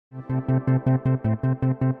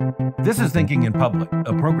This is Thinking in Public,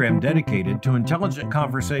 a program dedicated to intelligent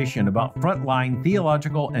conversation about frontline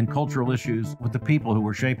theological and cultural issues with the people who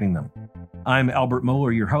are shaping them. I'm Albert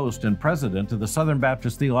Mohler, your host and president of the Southern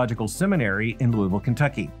Baptist Theological Seminary in Louisville,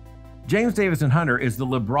 Kentucky. James Davison Hunter is the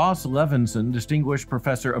LaBrosse-Levinson Distinguished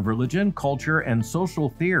Professor of Religion, Culture, and Social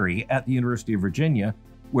Theory at the University of Virginia,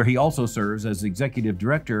 where he also serves as Executive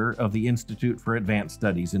Director of the Institute for Advanced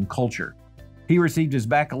Studies in Culture. He received his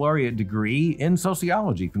baccalaureate degree in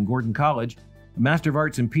sociology from Gordon College, Master of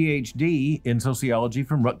Arts and PhD in sociology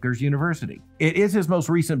from Rutgers University. It is his most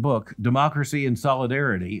recent book, Democracy and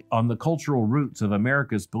Solidarity, on the Cultural Roots of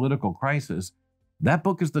America's Political Crisis. That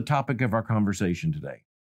book is the topic of our conversation today.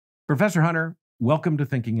 Professor Hunter, welcome to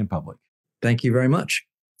Thinking in Public. Thank you very much.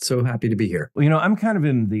 So happy to be here. Well, I'm kind of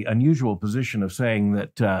in the unusual position of saying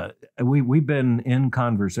that we've been in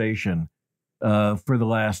conversation for the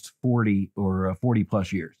last 40 or 40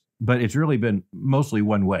 plus years. But it's really been mostly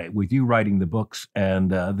one way, with you writing the books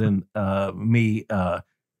and then me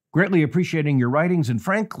greatly appreciating your writings and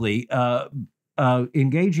frankly,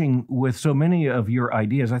 engaging with so many of your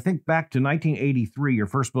ideas. I think back to 1983, your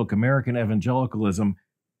first book, American Evangelicalism,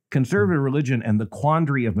 Conservative Religion and the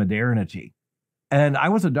Quandary of Modernity. And I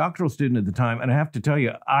was a doctoral student at the time, and I have to tell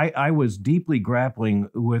you, I was deeply grappling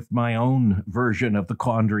with my own version of the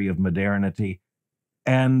quandary of modernity.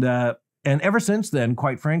 And ever since then,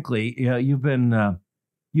 quite frankly, you've been one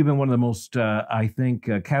of the most, I think,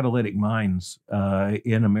 catalytic minds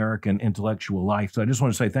in American intellectual life. So I just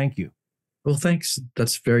want to say thank you. Well, thanks.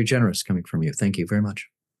 That's very generous coming from you. Thank you very much.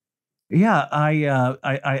 Yeah,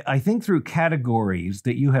 I think through categories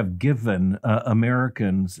that you have given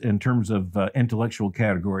Americans in terms of intellectual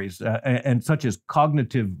categories, and such as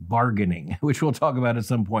cognitive bargaining, which we'll talk about at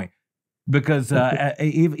some point, because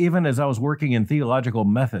even as I was working in theological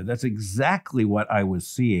method, that's exactly what I was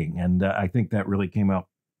seeing, and I think that really came out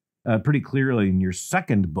pretty clearly in your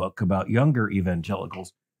second book about younger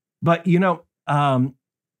evangelicals. But you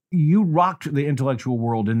rocked the intellectual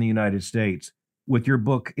world in the United States with your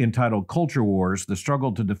book entitled Culture Wars, The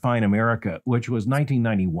Struggle to Define America, which was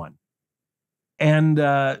 1991. And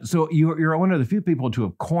so you're one of the few people to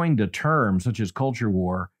have coined a term such as culture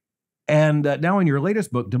war. And now in your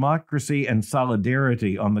latest book, Democracy and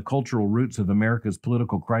Solidarity on the Cultural Roots of America's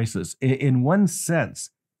Political Crisis, in one sense,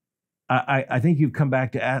 I think you've come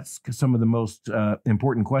back to ask some of the most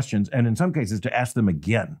important questions, and in some cases to ask them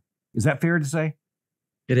again. Is that fair to say?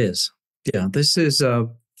 It is. Yeah,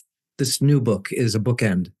 this new book is a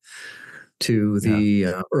bookend to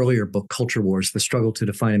the earlier book, Culture Wars, The Struggle to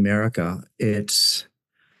Define America. It's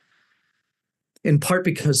in part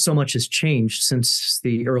because so much has changed since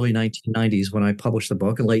the early 1990s when I published the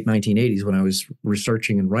book, and late 1980s when I was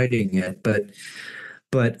researching and writing it. But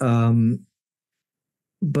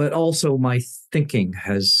also my thinking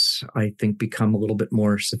has, I think, become a little bit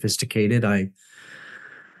more sophisticated. I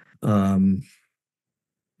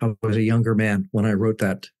was a younger man when I wrote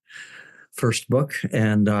that first book,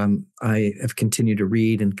 and I have continued to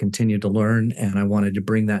read and continue to learn, and I wanted to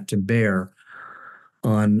bring that to bear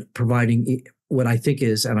on providing what I think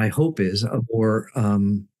is, and I hope is, a more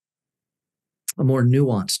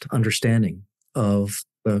nuanced understanding of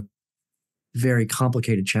the very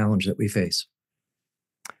complicated challenge that we face.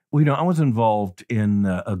 Well, I was involved in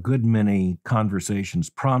a good many conversations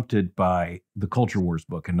prompted by the Culture Wars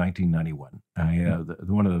book in 1991.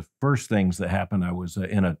 One of the first things that happened, I was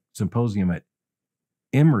in a symposium at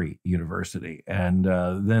Emory University and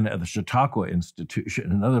then at the Chautauqua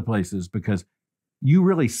Institution and other places, because you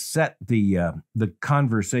really set the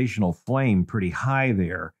conversational flame pretty high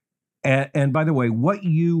there. And by the way, what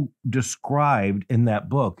you described in that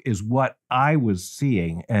book is what I was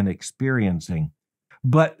seeing and experiencing.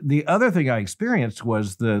 But the other thing I experienced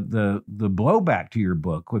was the blowback to your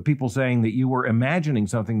book, with people saying that you were imagining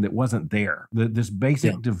something that wasn't there. This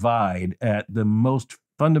basic divide at the most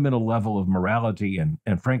fundamental level of morality and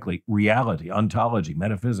frankly, reality, ontology,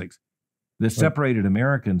 metaphysics, that separated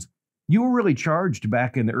Americans. You were really charged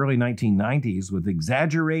back in the early 1990s with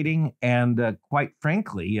exaggerating and quite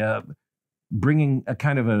frankly, bringing a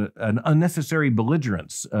kind of an unnecessary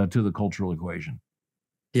belligerence to the cultural equation.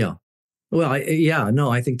 Yeah. Well,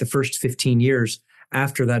 I think the first 15 years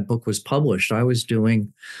after that book was published, I was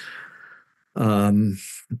doing, I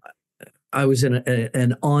was in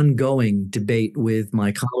an ongoing debate with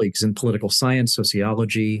my colleagues in political science,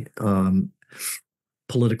 sociology,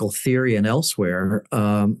 political theory, and elsewhere.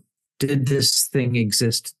 Did this thing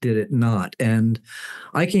exist? Did it not? And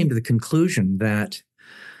I came to the conclusion that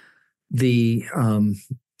the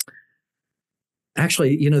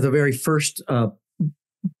very first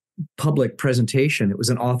public presentation. It was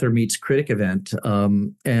an author meets critic event,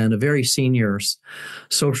 and a very senior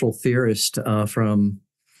social theorist from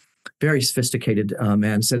very sophisticated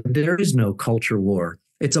man said, "There is no culture war.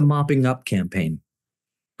 It's a mopping up campaign."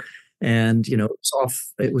 And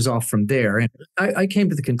it was off from there. And I came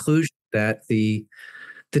to the conclusion that the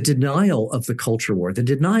denial of the culture war, the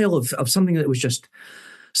denial of something that was just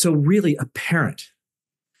so really apparent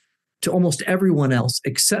to almost everyone else,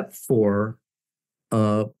 except for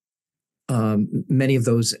many of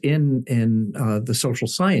those in the social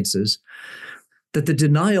sciences, that the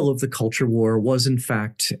denial of the culture war was in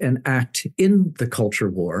fact an act in the culture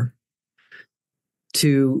war.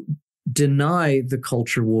 To deny the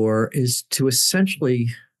culture war is to essentially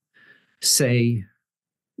say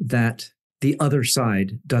that the other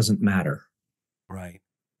side doesn't matter. Right.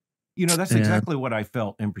 That's exactly what I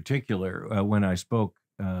felt in particular when I spoke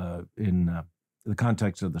in the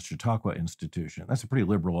context of the Chautauqua Institution. That's a pretty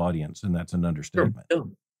liberal audience, and that's an understatement. Sure.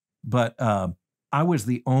 But I was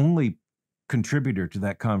the only contributor to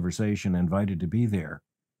that conversation invited to be there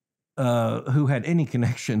who had any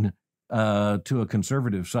connection to a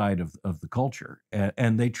conservative side of the culture.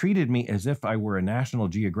 And they treated me as if I were a National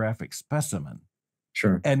Geographic specimen.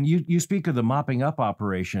 Sure. And you speak of the mopping up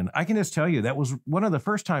operation. I can just tell you that was one of the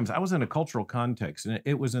first times I was in a cultural context, and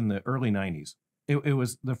it was in the early 90s. It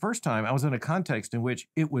was the first time I was in a context in which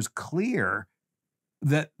it was clear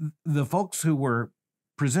that the folks who were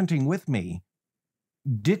presenting with me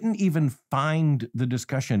didn't even find the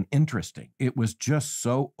discussion interesting. It was just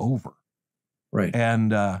so over. Right.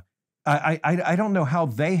 And I don't know how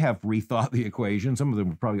they have rethought the equation. Some of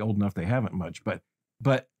them are probably old enough they haven't much, but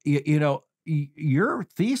your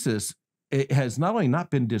thesis, it has not only not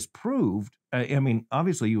been disproved. I mean,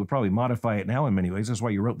 obviously you would probably modify it now in many ways. That's why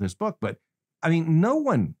you wrote this book. But I mean, no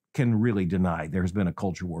one can really deny there's been a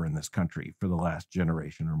culture war in this country for the last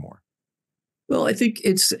generation or more. Well, I think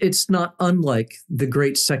it's not unlike the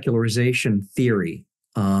great secularization theory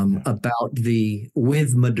about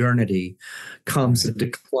with modernity comes a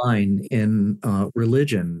decline in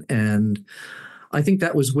religion. And I think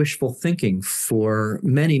that was wishful thinking for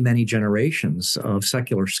many, many generations of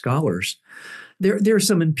secular scholars. There's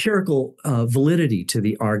some empirical validity to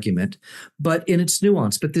the argument, but in its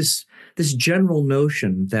nuance. But this general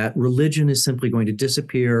notion that religion is simply going to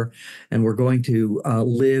disappear and we're going to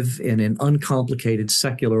live in an uncomplicated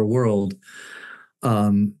secular world,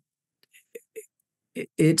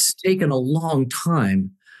 it's taken a long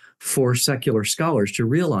time for secular scholars to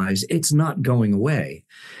realize it's not going away.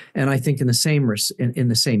 And I think in the same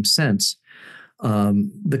sense,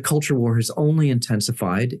 the culture war has only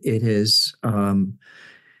intensified. It has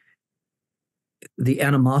the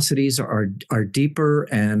animosities are deeper,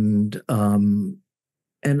 and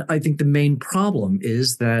I think the main problem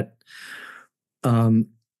is that I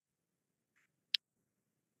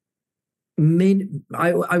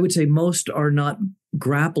would say most are not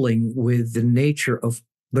grappling with the nature of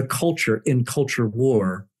the culture in culture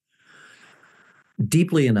war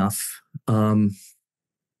deeply enough to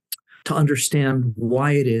understand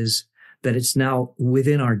why it is that it's now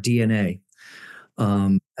within our DNA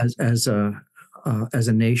as a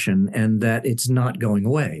nation, and that it's not going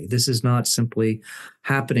away. This is not simply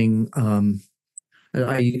happening.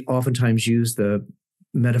 I oftentimes use the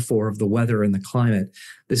metaphor of the weather and the climate.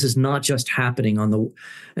 This is not just happening in the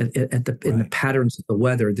patterns of the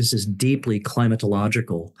weather. This is deeply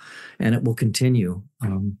climatological, and it will continue.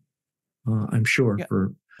 I'm sure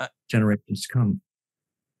for generations to come.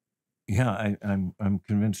 Yeah, I'm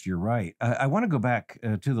convinced you're right. I want to go back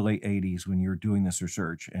to the late 80s when you're doing this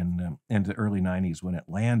research, and the early 90s when it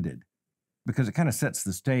landed, because it kind of sets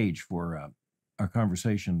the stage for our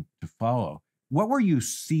conversation to follow. What were you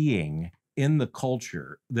seeing in the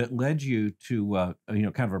culture that led you to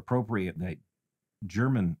kind of appropriate that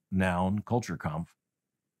German noun Kulturkampf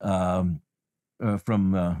from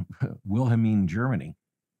Wilhelmine, Germany?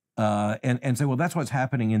 And say, well, that's what's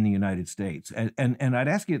happening in the United States. And I'd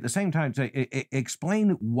ask you at the same time, say,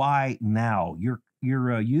 explain why now. Your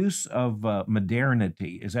use of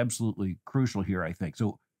modernity is absolutely crucial here, I think.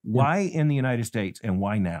 So why in the United States and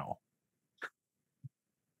why now?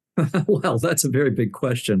 Well, that's a very big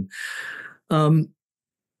question. So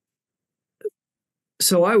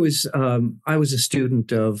I was a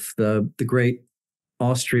student of the great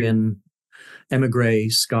Austrian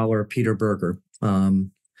émigré scholar Peter Berger.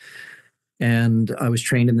 And I was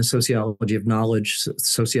trained in the sociology of knowledge,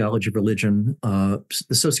 sociology of religion. The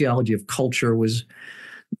sociology of culture was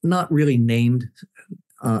not really named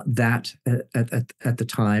that at the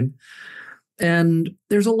time. And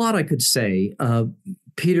there's a lot I could say.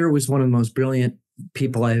 Peter was one of the most brilliant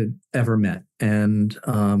people I ever met, and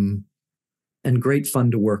great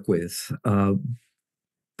fun to work with.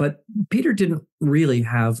 But Peter didn't really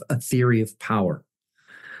have a theory of power.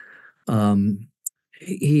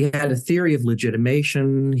 He had a theory of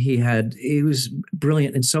legitimation. He was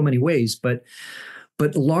brilliant in so many ways, but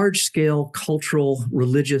large-scale cultural,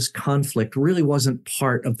 religious conflict really wasn't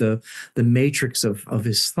part of the matrix of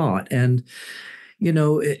his thought. And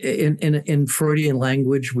in Freudian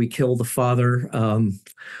language, we kill the father.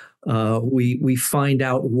 We find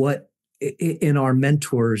out what in our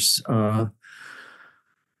mentors'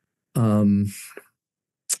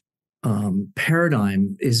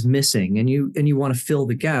 paradigm is missing, and you want to fill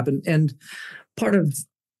the gap. And part of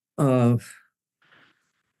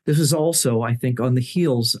this is also, I think, on the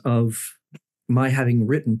heels of my having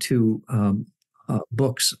written two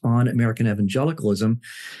books on American evangelicalism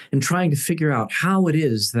and trying to figure out how it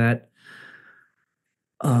is that,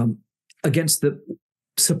 against the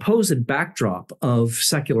supposed backdrop of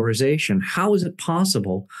secularization, how is it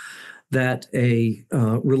possible that a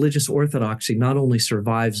religious orthodoxy not only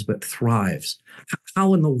survives but thrives?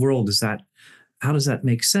 How in the world does that? How does that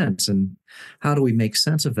make sense? And how do we make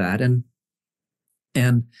sense of that? And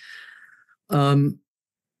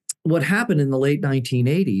what happened in the late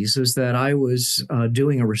 1980s is that I was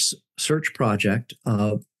doing a research project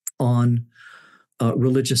on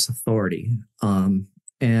religious authority,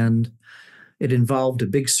 and it involved a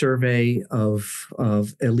big survey of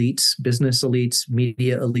elites, business elites,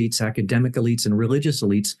 media elites, academic elites, and religious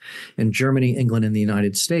elites in Germany, England, and the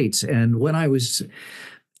United States. And when I was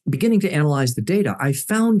beginning to analyze the data, I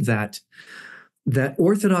found that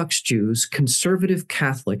Orthodox Jews, conservative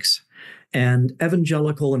Catholics, and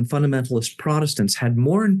evangelical and fundamentalist Protestants had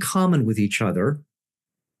more in common with each other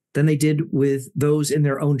than they did with those in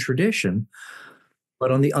their own tradition, but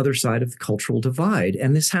on the other side of the cultural divide.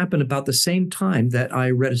 And this happened about the same time that I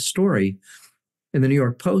read a story in the New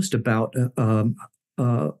York Post about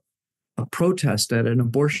a protest at an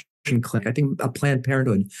abortion clinic, I think a Planned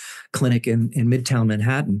Parenthood clinic in Midtown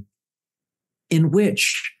Manhattan, in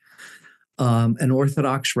which an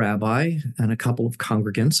Orthodox rabbi and a couple of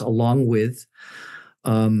congregants, along with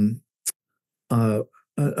a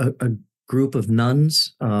group of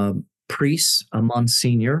nuns, priests, a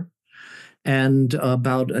monsignor, and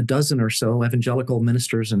about a dozen or so evangelical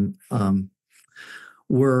ministers and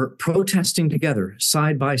were protesting together,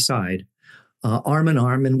 side by side, arm in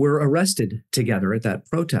arm, and were arrested together at that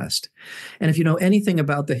protest. And if you know anything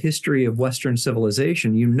about the history of Western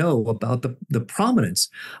civilization, you know about the prominence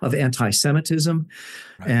of anti-Semitism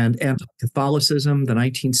and anti-Catholicism. The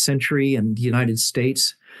 19th century in the United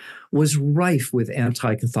States was rife with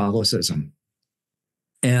anti-Catholicism.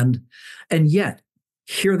 And yet,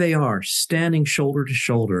 here they are, standing shoulder to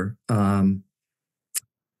shoulder, and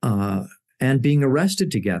being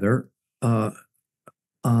arrested together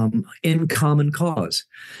in common cause.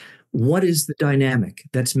 What is the dynamic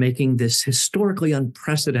that's making this historically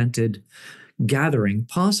unprecedented gathering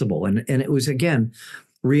possible? And it was, again,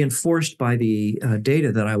 reinforced by the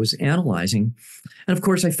data that I was analyzing. And of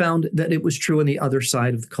course, I found that it was true on the other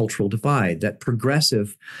side of the cultural divide, that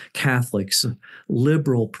progressive Catholics,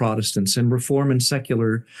 liberal Protestants, and Reform and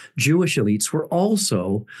secular Jewish elites were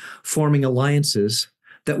also forming alliances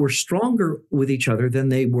that were stronger with each other than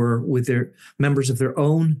they were with their members of their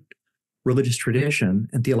own religious tradition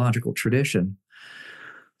and theological tradition.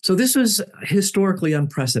 So this was historically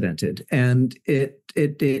unprecedented, and it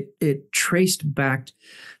traced back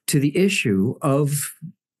to the issue of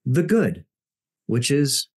the good, which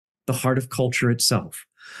is the heart of culture itself.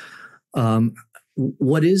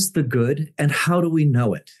 What is the good, and how do we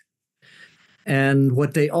know it? And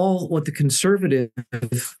what the conservative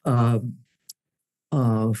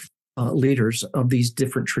leaders of these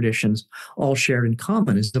different traditions all shared in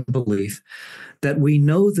common is the belief that we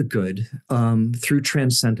know the good through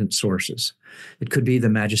transcendent sources. It could be the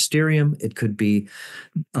magisterium, it could be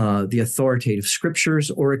the authoritative scriptures,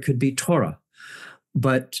 or it could be Torah.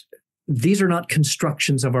 But these are not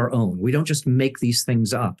constructions of our own. We don't just make these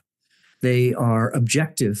things up. They are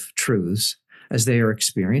objective truths as they are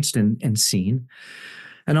experienced and seen.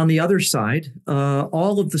 And on the other side,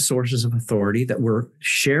 all of the sources of authority that were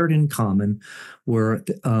shared in common were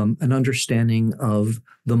an understanding of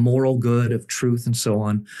the moral good, of truth, and so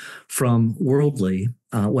on, from worldly,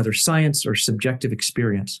 whether science or subjective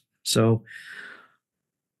experience. So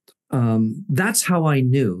that's how I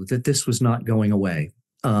knew that this was not going away.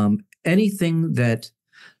 Anything that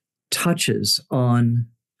touches on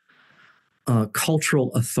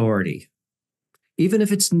cultural authority, even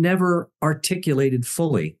if it's never articulated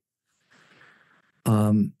fully,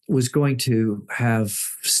 was going to have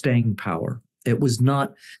staying power. It was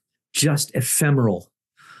not just ephemeral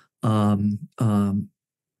um, um,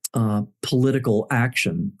 political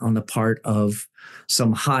action on the part of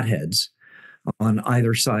some hotheads on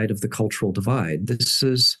either side of the cultural divide. This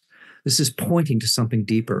is pointing to something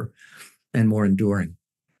deeper and more enduring.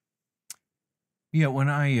 Yeah, when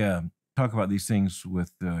I talk about these things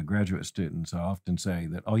with graduate students, I often say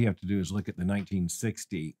that all you have to do is look at the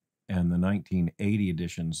 1960 and the 1980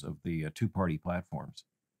 editions of the two-party platforms,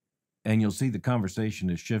 and you'll see the conversation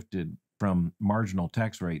has shifted from marginal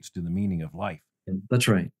tax rates to the meaning of life. That's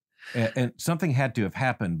right. And something had to have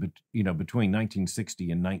happened, between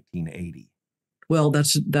 1960 and 1980. Well,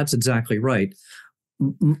 that's exactly right.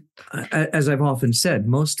 As I've often said,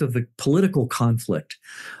 most of the political conflict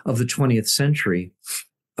of the 20th century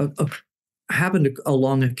happened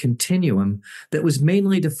along a continuum that was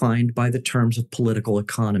mainly defined by the terms of political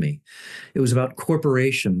economy. It was about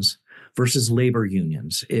corporations versus labor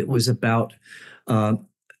unions. It was about uh,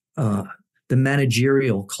 the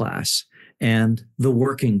managerial class and the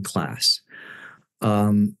working class.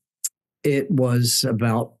 It was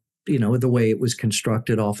about the way it was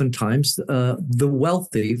constructed, oftentimes the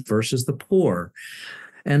wealthy versus the poor.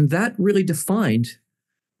 And that really defined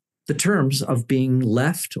the terms of being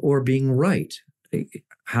left or being right,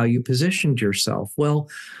 how you positioned yourself. Well,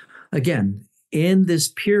 again, in this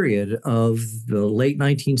period of the late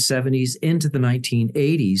 1970s into the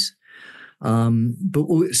 1980s, but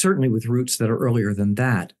certainly with roots that are earlier than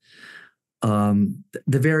that, the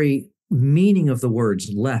very meaning of the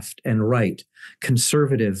words left and right,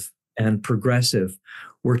 conservative and progressive,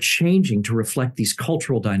 were changing to reflect these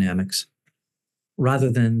cultural dynamics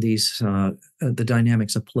rather than the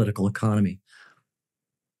dynamics of political economy.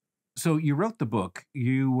 So you wrote the book.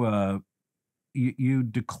 You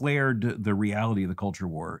declared the reality of the culture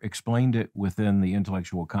war, explained it within the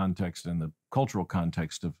intellectual context and the cultural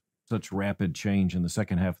context of such rapid change in the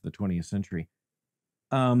second half of the 20th century.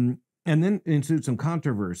 And then ensued some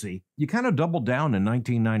controversy. You kind of doubled down in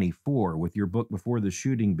 1994 with your book Before the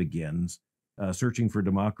Shooting Begins, Searching for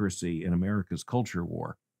Democracy in America's Culture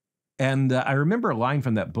War. And I remember a line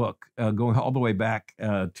from that book going all the way back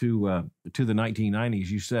to the 1990s.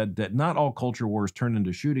 You said that not all culture wars turn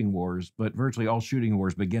into shooting wars, but virtually all shooting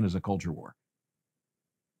wars begin as a culture war.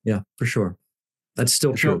 Yeah, for sure. That's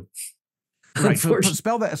still true. Right. So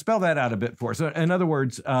spell that out a bit for us. So in other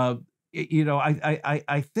words, I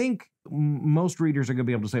think most readers are going to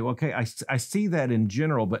be able to say, well, okay, I see that in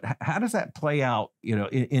general, but how does that play out,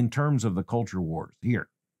 in terms of the culture wars here?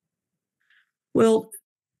 Well,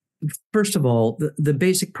 first of all, the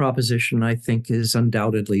basic proposition, I think, is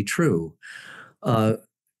undoubtedly true. All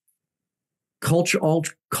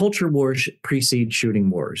culture wars precede shooting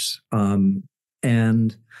wars.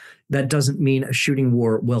 And that doesn't mean a shooting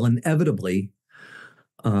war will inevitably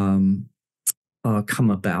come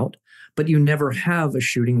about, but you never have a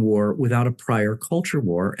shooting war without a prior culture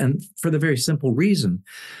war. And for the very simple reason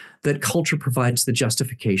that culture provides the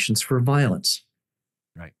justifications for violence.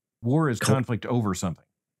 Right. War is conflict over something.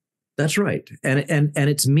 That's right. And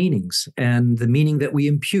its meanings and the meaning that we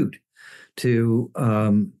impute to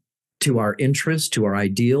our interests, to our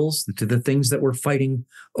ideals, to the things that we're fighting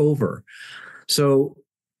over. So,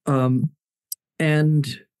 and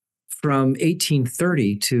from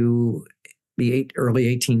 1830 to the early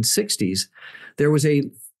 1860s, there was a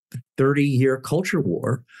 30-year culture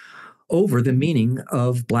war over the meaning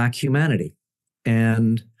of Black humanity.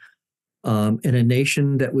 And in a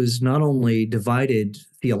nation that was not only divided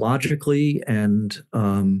theologically and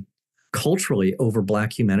culturally over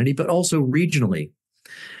Black humanity, but also regionally.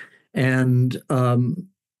 And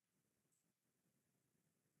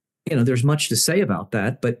there's much to say about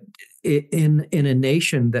that, but in a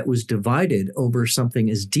nation that was divided over something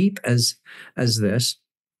as deep as this,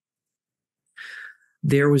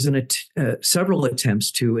 there was several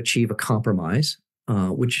attempts to achieve a compromise,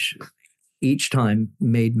 which each time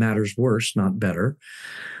made matters worse, not better.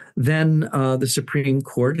 Then the Supreme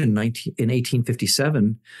Court in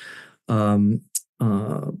 1857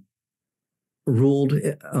 ruled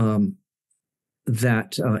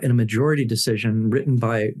that in a majority decision written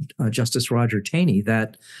by Justice Roger Taney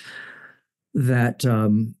that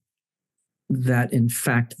in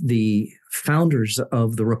fact the founders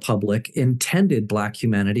of the Republic intended Black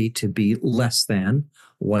humanity to be less than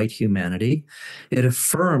white humanity. It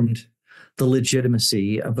affirmed the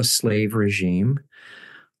legitimacy of a slave regime.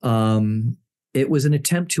 It was an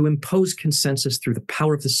attempt to impose consensus through the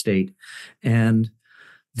power of the state, and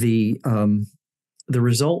the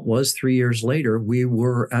result was 3 years later, we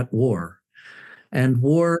were at war. And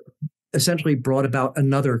war essentially brought about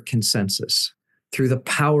another consensus through the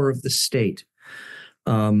power of the state.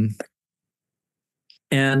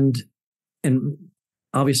 And and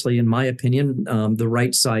obviously, in my opinion, the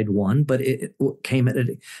right side won, but it came at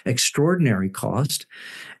an extraordinary cost,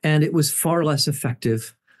 and it was far less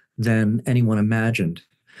effective than anyone imagined.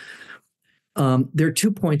 There are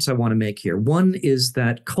 2 points I want to make here. One is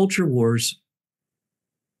that culture wars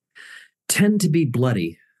tend to be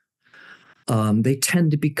bloody. They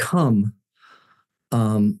tend to become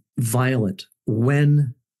violent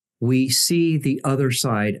when we see the other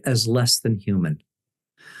side as less than human.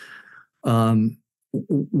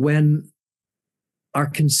 When our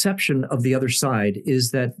conception of the other side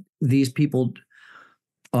is that these people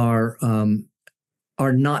are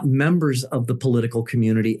not members of the political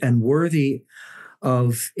community and worthy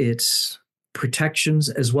of its protections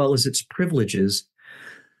as well as its privileges,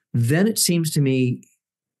 then it seems to me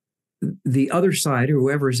the other side, or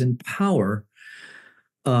whoever is in power,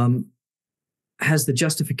 has the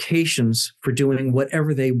justifications for doing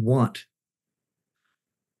whatever they want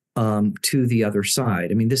to the other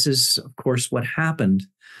side. I mean, this is, of course, what happened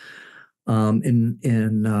in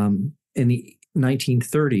the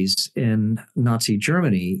 1930s in Nazi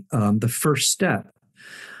Germany. The first step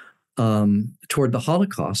toward the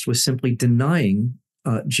Holocaust was simply denying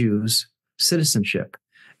Jews citizenship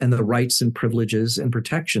and the rights and privileges and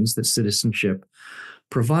protections that citizenship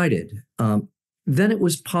provided. Then it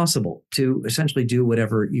was possible to essentially do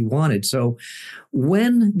whatever you wanted. So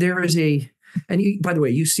when there is by the way,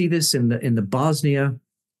 you see this in the Bosnian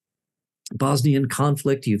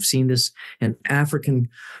conflict. You've seen this in African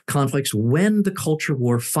conflicts. When the culture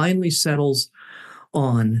war finally settles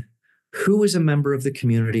on who is a member of the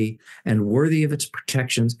community and worthy of its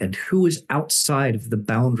protections and who is outside of the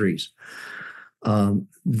boundaries,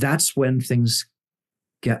 that's when things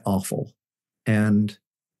get awful. And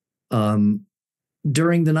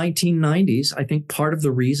during the 1990s, I think part of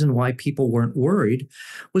the reason why people weren't worried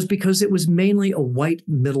was because it was mainly a white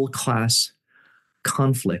middle class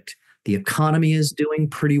conflict. The economy is doing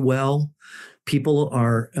pretty well. People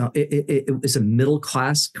are, it is a middle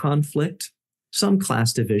class conflict, some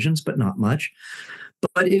class divisions, but not much.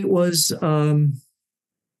 But it was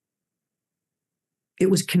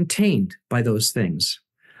contained by those things.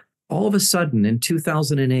 All of a sudden, in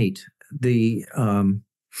 2008,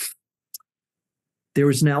 there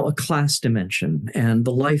was now a class dimension, and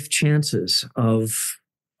the life chances of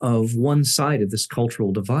one side of this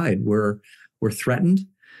cultural divide were threatened.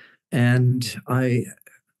 And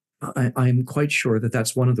I'm quite sure that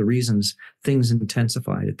that's one of the reasons things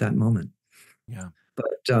intensified at that moment. Yeah. But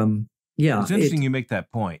yeah, it's interesting you make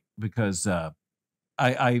that point, because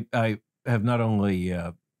I have not only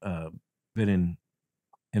been in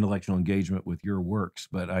intellectual engagement with your works,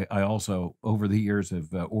 but I also, over the years, have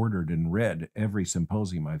ordered and read every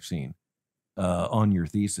symposium I've seen on your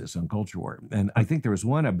thesis on culture war. And I think there was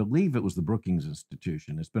one, I believe it was the Brookings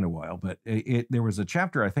Institution. It's been a while, but there was a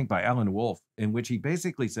chapter, I think, by Alan Wolf, in which he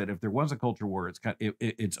basically said, if there was a culture war,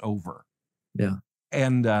 it's over. Yeah.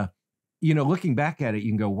 And looking back at it,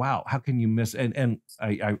 you can go, wow, how can you miss? And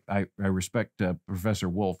I respect Professor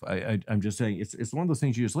Wolf. I'm just saying, it's one of those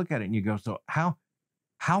things you just look at it and you go, so how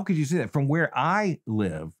could you see that? From where I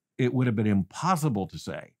live, it would have been impossible to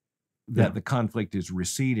say that the conflict is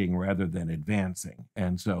receding rather than advancing.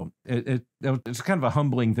 And so it's kind of a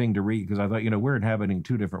humbling thing to read, because I thought, we're inhabiting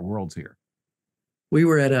two different worlds here. We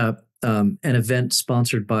were at an event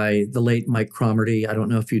sponsored by the late Mike Cromarty. I don't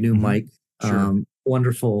know if you knew Mike. Sure.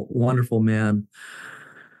 Wonderful, wonderful man.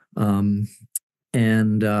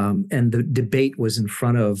 And the debate was in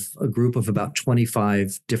front of a group of about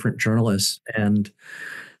 25 different journalists. And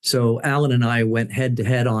so Alan and I went head to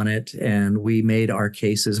head on it, and we made our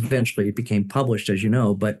cases. Eventually it became published, as you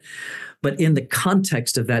know, but in the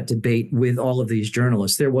context of that debate with all of these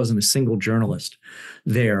journalists, there wasn't a single journalist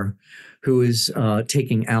there who is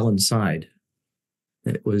taking Alan's side.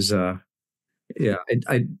 It was,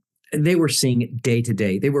 they were seeing it day to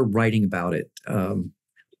day. They were writing about it.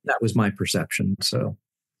 That was my perception. So,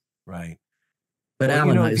 right. But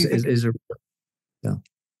Alan is a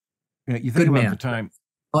you think good about man, the time,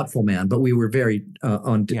 thoughtful man. But we were very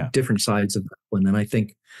on different sides of that one, and I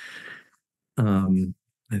think I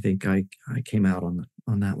came out on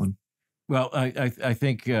that one. Well, I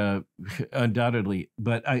think undoubtedly,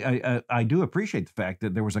 but I do appreciate the fact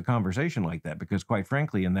that there was a conversation like that, because quite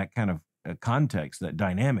frankly, in that kind of context, that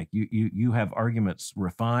dynamic, you have arguments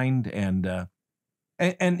refined, and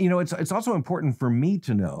it's also important for me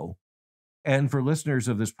to know, and for listeners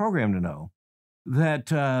of this program to know, that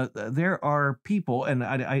there are people, and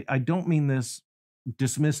I don't mean this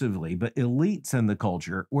dismissively, but elites in the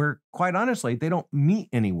culture where, quite honestly, they don't meet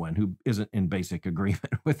anyone who isn't in basic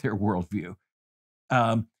agreement with their worldview.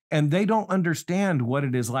 and they don't understand what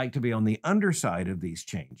it is like to be on the underside of these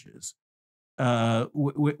changes.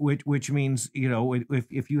 Which means,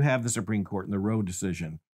 if you have the Supreme Court and the Roe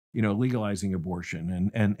decision, legalizing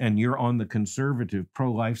abortion, and you're on the conservative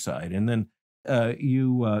pro-life side, and then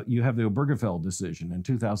you have the Obergefell decision in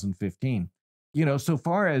 2015. So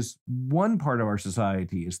far as one part of our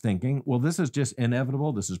society is thinking, well, this is just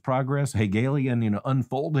inevitable, this is progress, Hegelian,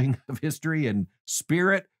 unfolding of history and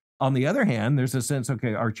spirit. On the other hand, there's a sense,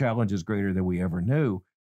 okay, our challenge is greater than we ever knew.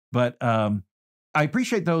 But I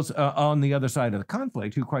appreciate those on the other side of the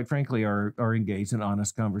conflict who, quite frankly, are engaged in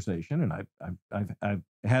honest conversation, and I've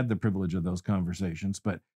had the privilege of those conversations.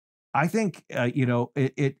 But I think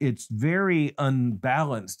it's very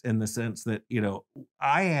unbalanced in the sense that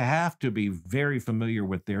I have to be very familiar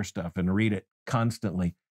with their stuff and read it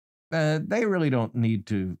constantly. They really don't need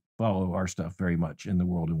to follow our stuff very much in the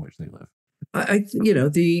world in which they live.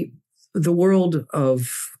 The world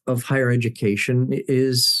of higher education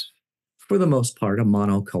is, for the most part, a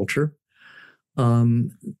monoculture.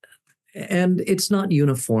 And it's not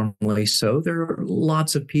uniformly so. There are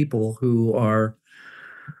lots of people who are,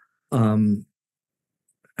 I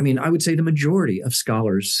would say the majority of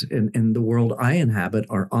scholars in the world I inhabit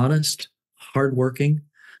are honest, hardworking,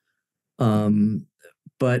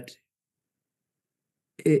 but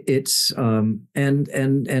it's and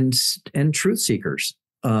truth seekers.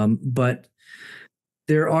 But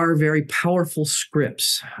there are very powerful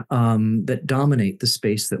scripts that dominate the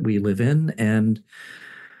space that we live in, and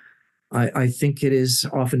I think it is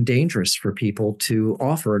often dangerous for people to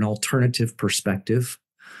offer an alternative perspective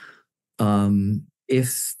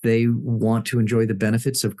if they want to enjoy the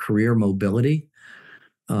benefits of career mobility.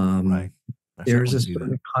 Right. There's a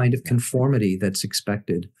certain kind of conformity that's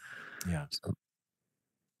expected. Yeah. So.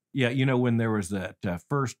 Yeah, when there was that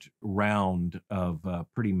first round of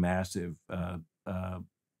pretty massive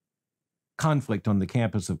conflict on the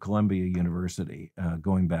campus of Columbia University,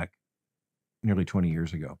 going back nearly 20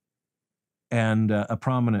 years ago, and a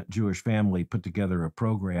prominent Jewish family put together a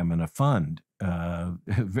program and a fund.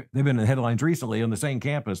 They've been in the headlines recently on the same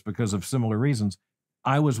campus because of similar reasons.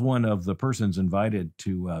 I was one of the persons invited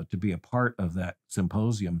to be a part of that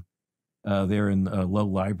symposium there in the Low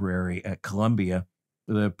Library at Columbia.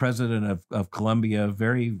 The president of Columbia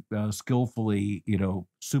very skillfully,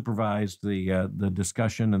 supervised the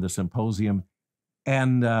discussion and the symposium.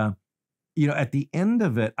 And, at the end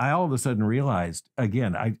of it, I all of a sudden realized,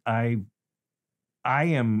 again, I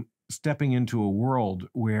am stepping into a world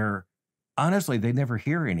where, honestly, they never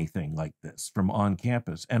hear anything like this from on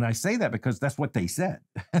campus. And I say that because that's what they said.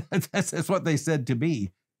 That's what they said to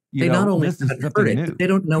me. They not only heard it, but they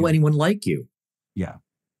don't know anyone like you. Yeah.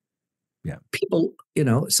 Yeah. People,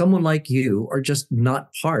 someone like you are just not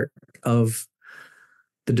part of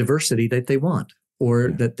the diversity that they want, or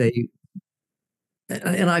that they,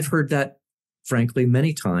 and I've heard that, frankly,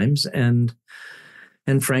 many times, and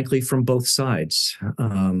frankly, from both sides.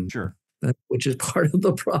 Sure. Which is part of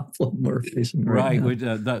the problem we're facing right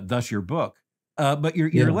now. Thus your book. But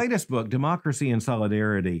your latest book, Democracy and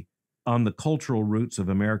Solidarity, on the Cultural Roots of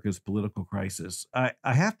America's Political Crisis, I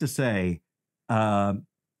have to say,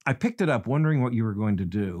 I picked it up wondering what you were going to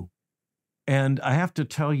do. And I have to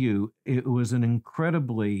tell you, it was an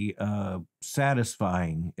incredibly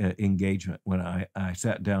satisfying engagement when I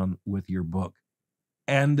sat down with your book.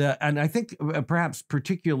 And I think perhaps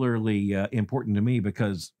particularly important to me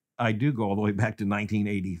because I do go all the way back to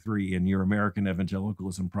 1983 and your American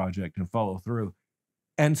Evangelicalism Project and follow through.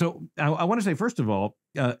 And so I want to say, first of all,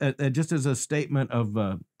 just as a statement of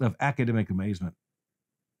academic amazement,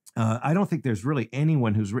 I don't think there's really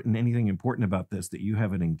anyone who's written anything important about this that you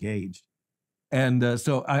haven't engaged. And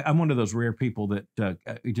so I'm one of those rare people that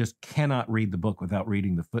just cannot read the book without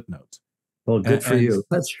reading the footnotes. Well, good for you.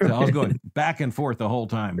 That's right. So I was going back and forth the whole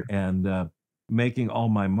time and making all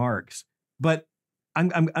my marks. But I'm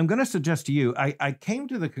going to suggest to you, I came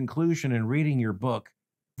to the conclusion in reading your book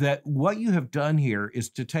that what you have done here is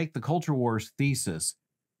to take the culture wars thesis,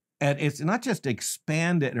 and it's not just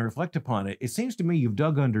expand it and reflect upon it. It seems to me you've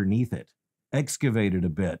dug underneath it, excavated a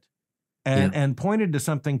bit, and pointed to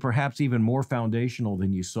something perhaps even more foundational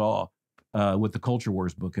than you saw with the Culture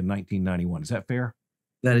Wars book in 1991. Is that fair?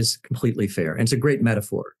 That is completely fair. And it's a great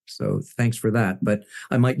metaphor. So thanks for that. But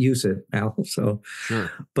I might use it, Al. So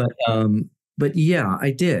sure. But yeah,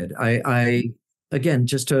 I did. I again,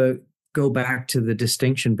 just to go back to the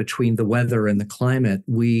distinction between the weather and the climate,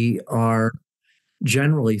 we are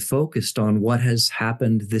generally focused on what has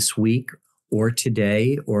happened this week or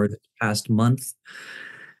today or the past month.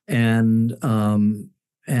 And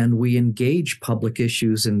we engage public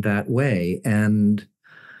issues in that way. And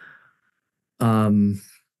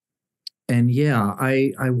yeah,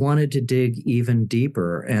 I wanted to dig even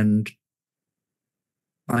deeper. And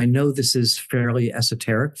I know this is fairly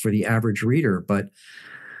esoteric for the average reader, but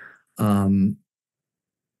um,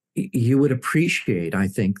 you would appreciate, I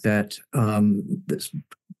think, that this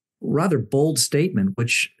rather bold statement,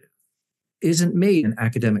 which isn't made in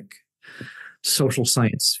academic social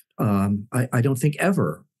science, I don't think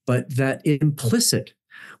ever, but that implicit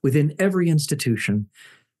within every institution,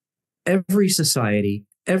 every society,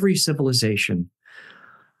 every civilization,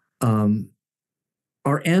 um,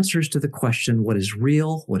 are answers to the question, what is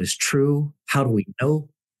real, what is true, how do we know,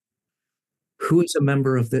 who is a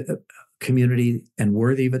member of the community and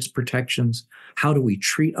worthy of its protections, how do we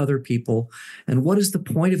treat other people, and what is the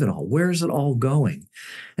point of it all, where is it all going?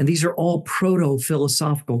 And these are all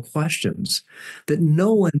proto-philosophical questions that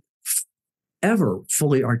no one ever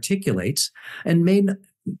fully articulates, and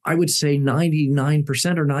I would say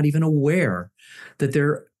 99% are not even aware that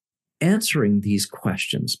they're answering these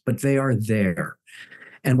questions, but they are there.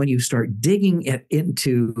 And when you start digging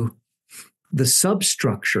into the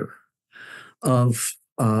substructure of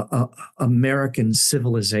American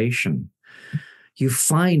civilization, you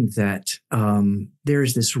find that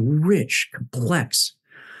there's this rich, complex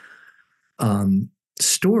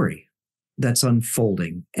story that's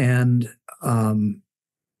unfolding. And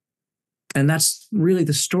that's really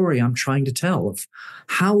the story I'm trying to tell of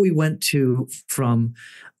how we went from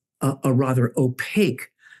a rather opaque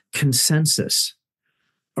consensus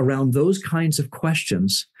around those kinds of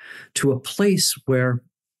questions to a place where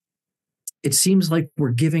it seems like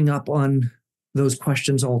we're giving up on those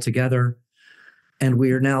questions altogether. And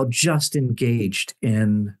we are now just engaged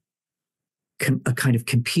in a kind of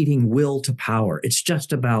competing will to power. It's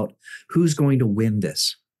just about who's going to win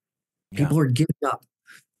this. People are giving up.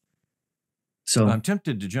 So I'm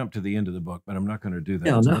tempted to jump to the end of the book, but I'm not going to do that.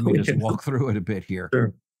 Yeah, so no, let me just walk through it a bit here.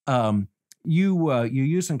 Sure. You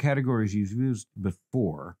use some categories you've used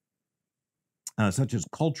before, such as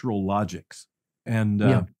cultural logics.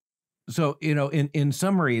 And so, in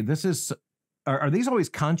summary, this is, are these always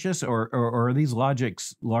conscious, or are these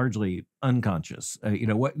logics largely unconscious?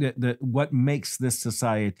 What makes this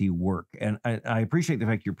society work? And I appreciate the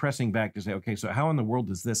fact you're pressing back to say, okay, so how in the world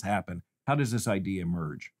does this happen? How does this idea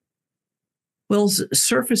emerge? Well,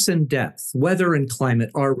 surface and depth, weather and climate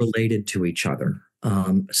are related to each other.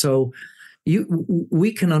 So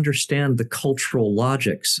we can understand the cultural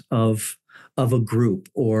logics of a group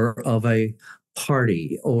or of a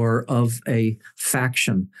party or of a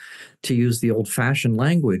faction, to use the old-fashioned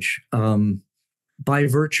language, by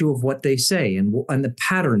virtue of what they say and the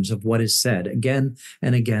patterns of what is said again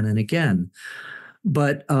and again and again.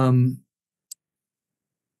 But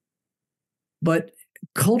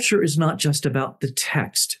culture is not just about the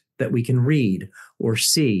text that we can read or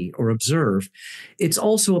see or observe. It's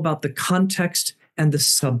also about the context and the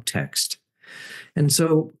subtext. And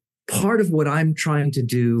so part of what I'm trying to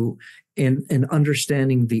do in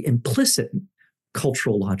understanding the implicit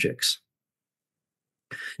cultural logics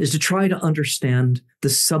is to try to understand the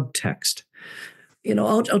subtext.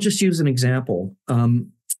 I'll just use an example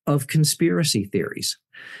of conspiracy theories.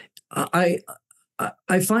 I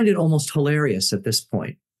find it almost hilarious at this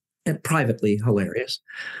point, and privately hilarious,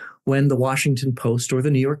 when the Washington Post or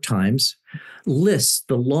the New York Times lists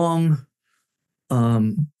the long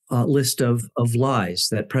list of lies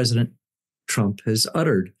that President Trump has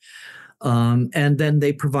uttered. And then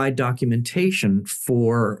they provide documentation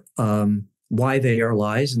for why they are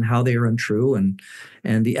lies and how they are untrue, and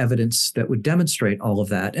the evidence that would demonstrate all of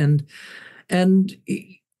that. And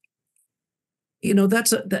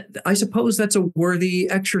I suppose that's a worthy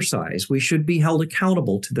exercise. We should be held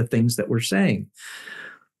accountable to the things that we're saying.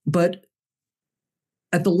 But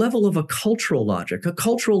at the level of a cultural logic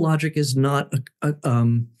is not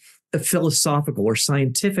a philosophical or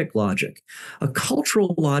scientific logic. A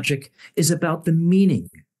cultural logic is about the meaning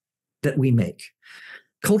that we make.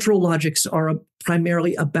 Cultural logics are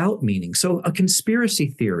primarily about meaning. So a conspiracy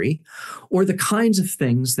theory, or the kinds of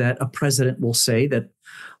things that a president will say that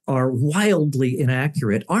are wildly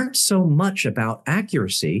inaccurate, aren't so much about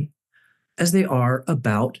accuracy as they are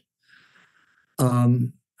about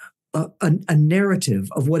a narrative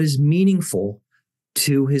of what is meaningful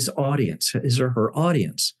to his audience, his or her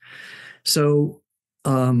audience. So,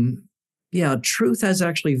 truth has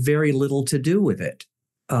actually very little to do with it.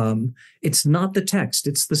 It's not the text,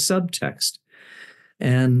 it's the subtext.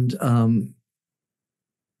 And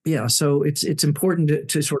so it's important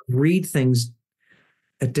to sort of read things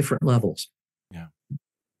at different levels. Yeah.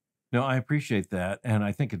 No, I appreciate that. And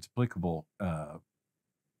I think it's applicable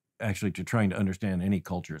actually to trying to understand any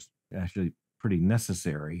culture is actually pretty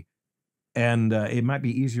necessary. And it might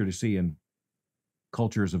be easier to see in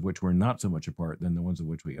cultures of which we're not so much a part than the ones of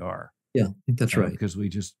which we are. Yeah, I think that's right. Because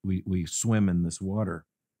we swim in this water.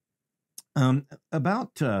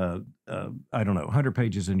 About I don't know, 100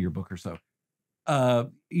 pages in your book or so,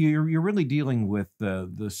 you're really dealing with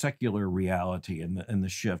the secular reality and the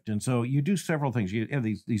shift, and so you do several things. You have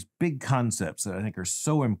these big concepts that I think are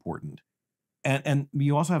so important, and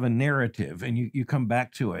you also have a narrative, and you come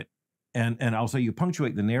back to it, and also you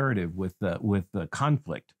punctuate the narrative with the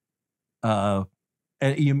conflict.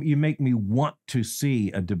 And you make me want to see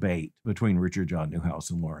a debate between Richard John Newhouse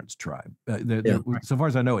and Lawrence Tribe. So far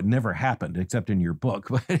as I know, it never happened except in your book.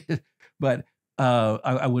 But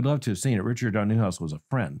I would love to have seen it. Richard John Newhouse was a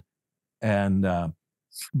friend, and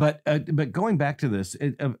but going back to this,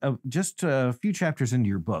 just a few chapters into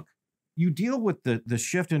your book, you deal with the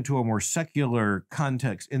shift into a more secular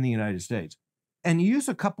context in the United States, and you use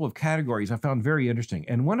a couple of categories I found very interesting,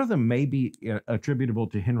 and one of them may be attributable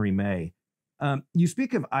to Henry May. You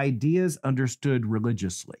speak of ideas understood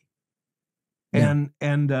religiously. And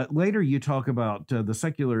later you talk about the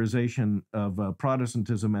secularization of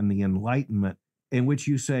Protestantism and the Enlightenment, in which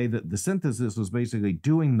you say that the synthesis was basically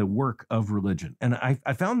doing the work of religion. And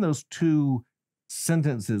I found those two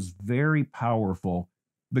sentences very powerful,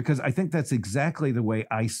 because I think that's exactly the way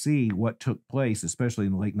I see what took place, especially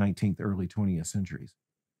in the late 19th, early 20th centuries.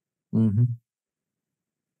 Mm-hmm.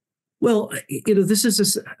 Well, this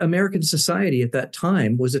is American society at that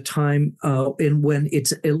time was a time in when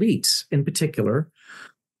its elites, in particular,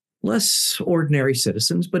 less ordinary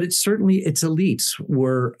citizens, but its elites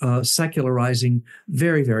were secularizing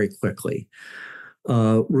very, very quickly.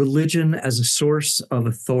 Religion as a source of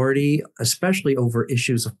authority, especially over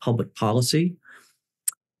issues of public policy,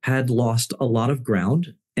 had lost a lot of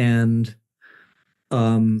ground, and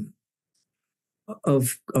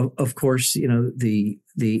of course,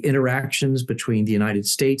 the interactions between the United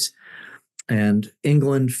States and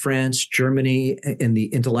England, France, Germany in the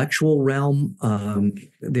intellectual realm,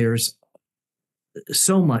 there's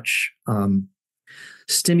so much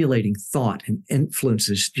stimulating thought and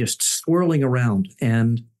influences just swirling around,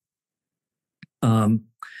 and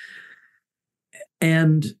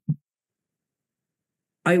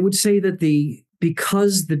I would say that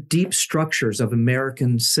because the deep structures of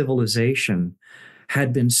American civilization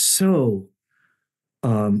had been so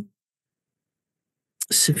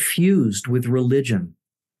suffused with religion,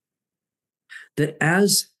 that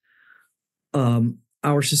as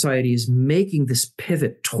our society is making this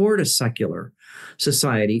pivot toward a secular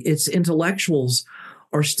society, its intellectuals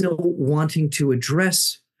are still wanting to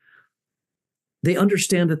address. They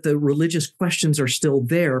understand that the religious questions are still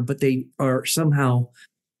there, but they are somehow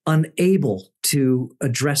unable to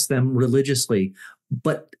address them religiously,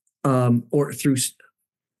 but or through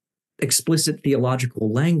explicit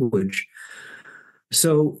theological language.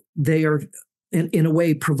 So they are, in a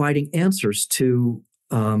way, providing answers to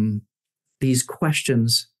these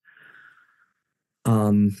questions,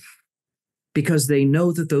 because they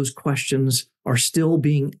know that those questions are still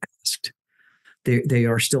being asked. They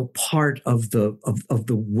are still part of the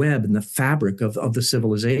web and the fabric of the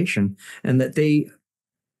civilization, and that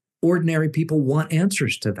ordinary people want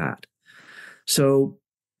answers to that. So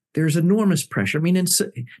there's enormous pressure. I mean, it's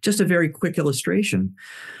just a very quick illustration.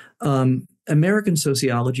 American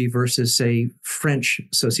sociology versus, say, French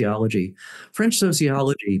sociology. French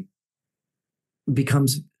sociology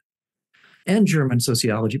and German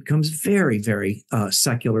sociology becomes very, very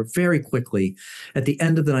secular very quickly at the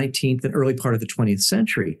end of the 19th and early part of the 20th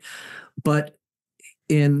century. But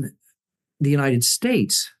in the United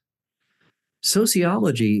States,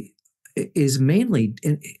 sociology is mainly,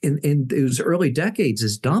 in those early decades,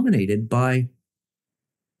 is dominated by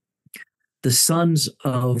the sons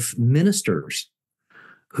of ministers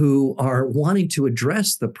who are wanting to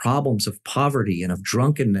address the problems of poverty and of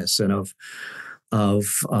drunkenness and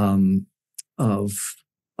of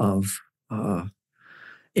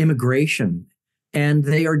immigration, and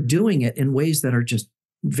they are doing it in ways that are just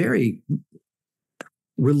very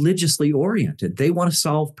religiously oriented. They want to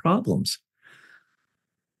solve problems.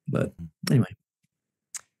 But anyway.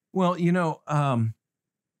 Well,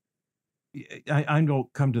 I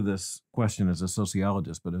don't come to this question as a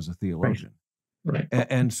sociologist, but as a theologian. Right.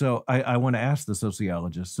 And so I want to ask the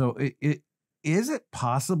sociologist, so is it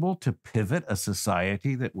possible to pivot a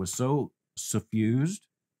society that was so suffused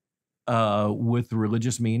with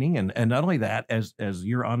religious meaning? And not only that, as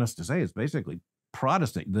you're honest to say, it's basically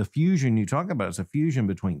Protestant. The fusion you talk about is a fusion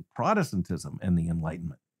between Protestantism and the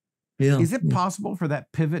Enlightenment. Yeah. Is it possible for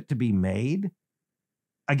that pivot to be made?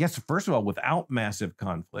 I guess, first of all, without massive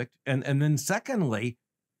conflict. And then secondly,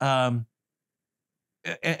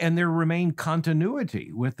 and there remained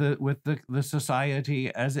continuity with the society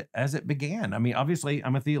as it began. I mean, obviously,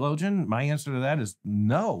 I'm a theologian. My answer to that is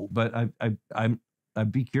no, but I'd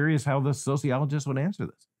be curious how the sociologist would answer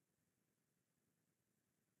this.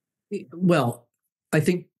 Well, I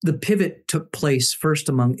think the pivot took place first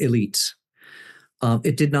among elites.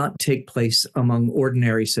 It did not take place among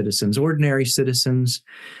ordinary citizens. Ordinary citizens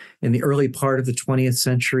in the early part of the 20th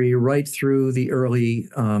century, right through the early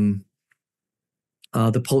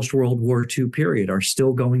the post-World War II period, are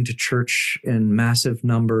still going to church in massive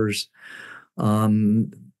numbers.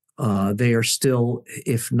 They are still,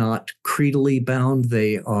 if not creedally bound,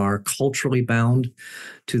 they are culturally bound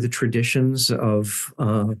to the traditions of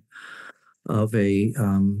a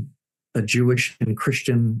Jewish and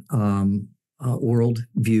Christian world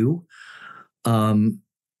view.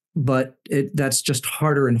 But that's just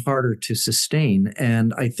harder and harder to sustain.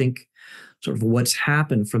 And I think sort of what's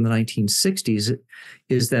happened from the 1960s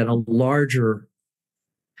is that a larger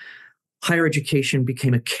higher education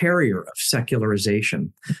became a carrier of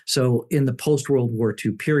secularization. So in the post-World War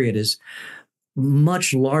II period, is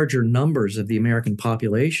much larger numbers of the American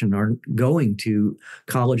population are going to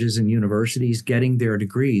colleges and universities, getting their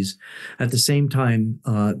degrees. At the same time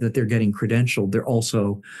that they're getting credentialed, they're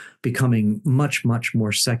also becoming much, much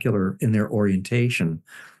more secular in their orientation.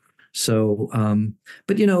 So,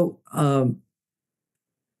 but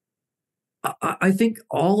I think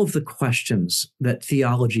all of the questions that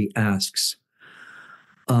theology asks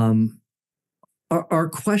are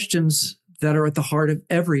questions that are at the heart of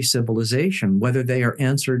every civilization, whether they are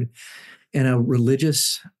answered in a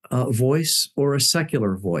religious voice or a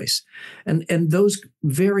secular voice. And those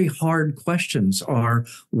very hard questions are,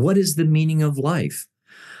 what is the meaning of life?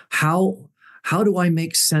 How do I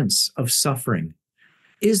make sense of suffering?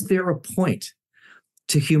 Is there a point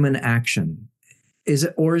to human action? Is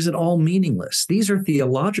it all meaningless? These are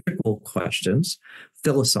theological questions,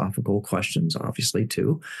 philosophical questions, obviously,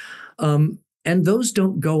 too. And those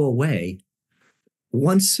don't go away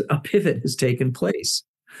once a pivot has taken place.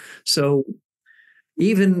 So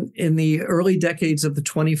even in the early decades of the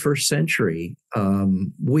 21st century,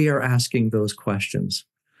 we are asking those questions.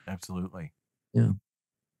 Absolutely. Yeah.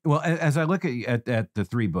 Well, as I look at the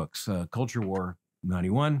three books, Culture War,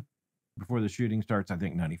 91, before the shooting starts, I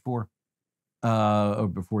think 94, or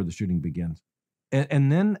before the shooting begins.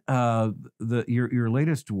 And then your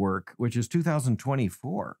latest work, which is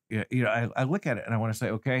 2024, I look at it and I want to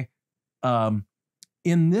say, okay,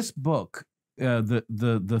 in this book,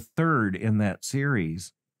 the third in that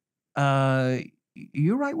series,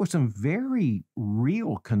 you write with some very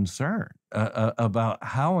real concern about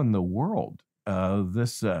how in the world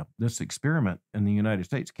this experiment in the United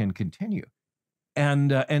States can continue.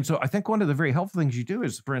 And so I think one of the very helpful things you do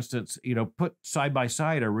is, for instance, put side by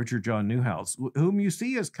side a Richard John Newhouse, whom you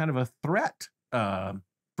see as kind of a threat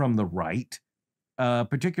from the right,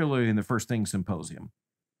 particularly in the First Thing Symposium.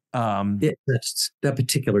 That's that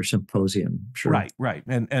particular symposium, sure. Right.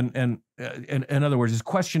 And in other words, it's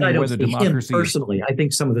questioning whether democracy personally. I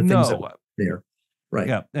think some of the things that are there, right?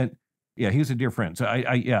 Yeah, and he was a dear friend. So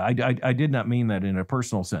I did not mean that in a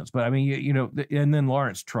personal sense, but I mean, and then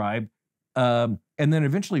Lawrence Tribe. And then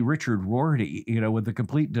eventually Richard Rorty, with the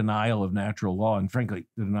complete denial of natural law and frankly,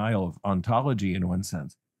 the denial of ontology in one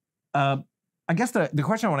sense. I guess the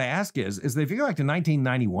question I want to ask is that if you go back to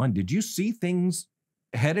 1991, did you see things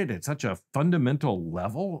headed at such a fundamental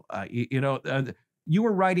level? You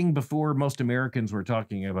were writing before most Americans were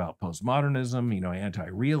talking about postmodernism,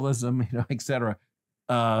 anti-realism, et cetera.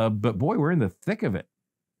 But boy, we're in the thick of it.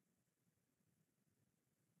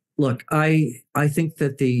 Look, I think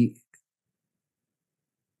that the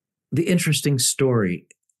interesting story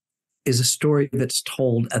is a story that's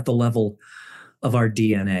told at the level of our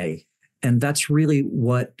DNA. And that's really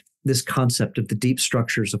what this concept of the deep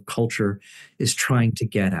structures of culture is trying to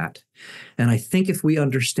get at. And I think if we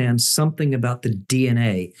understand something about the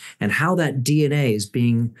DNA and how that DNA is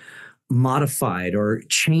being modified or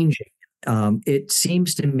changing, it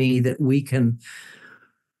seems to me that we're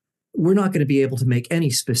not going to be able to make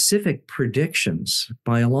any specific predictions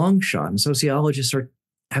by a long shot. And sociologists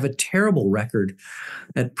have a terrible record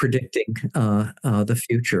at predicting the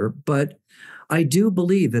future. But I do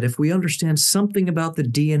believe that if we understand something about the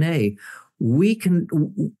DNA, we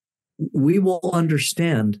will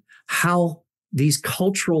understand how these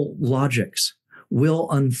cultural logics will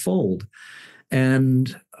unfold.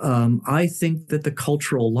 And I think that the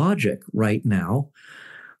cultural logic right now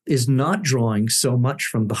is not drawing so much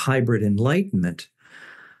from the hybrid Enlightenment.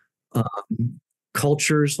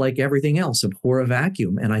 Cultures, like everything else, abhor a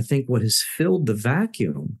vacuum. And I think what has filled the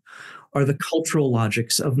vacuum are the cultural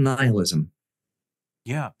logics of nihilism.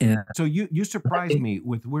 Yeah. And So you I surprised think, me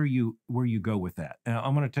with where you go with that.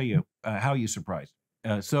 I'm going to tell you how you surprised.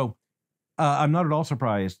 I'm not at all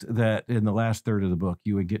surprised that in the last third of the book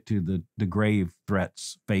you would get to the grave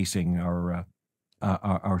threats facing our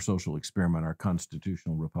social experiment, our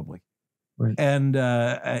constitutional republic, right.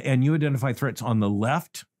 and you identify threats on the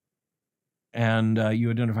left, and you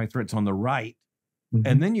identify threats on the right. And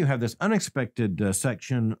Mhm. then you have this unexpected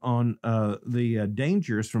section on the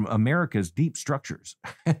dangers from America's deep structures.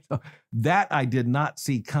 That I did not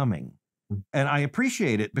see coming, and I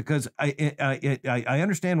appreciate it because I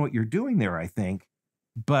understand what you're doing there. I think,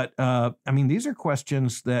 but I mean, these are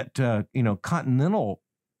questions that continental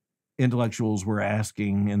intellectuals were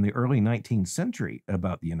asking in the early 19th century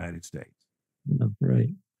about the United States. Yeah, right.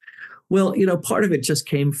 Well, part of it just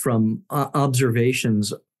came from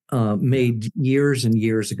observations Yeah, made years and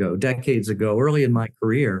years ago, decades ago, early in my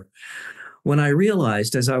career, when I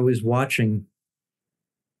realized as I was watching,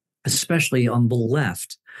 especially on the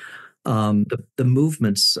left, the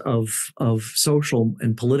movements of social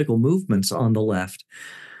and political movements on the left,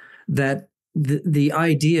 that the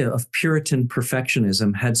idea of Puritan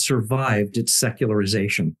perfectionism had survived its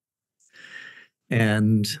secularization.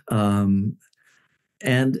 And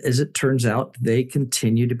and as it turns out, they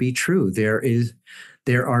continue to be true.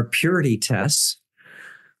 There are purity tests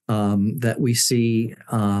that we see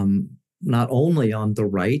not only on the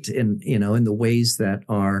right in the ways that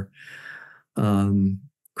our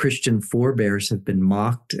Christian forebears have been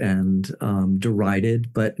mocked and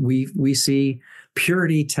derided, but we see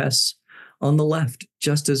purity tests on the left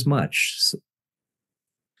just as much.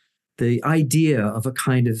 The idea of a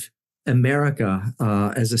kind of America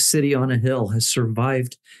as a city on a hill has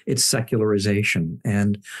survived its secularization.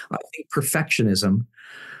 And I think perfectionism,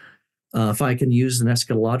 if I can use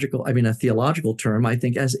a theological term, I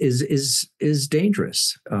think is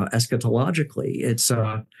dangerous eschatologically. It's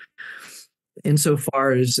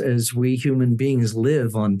insofar as we human beings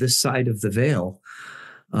live on this side of the veil,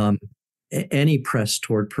 um, any press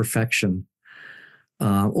toward perfection,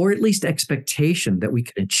 or at least expectation that we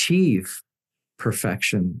can achieve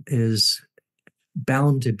perfection, is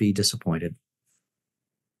bound to be disappointed.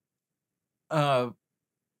 Uh,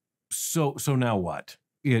 so now what?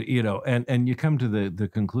 And you come to the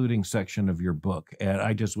concluding section of your book, and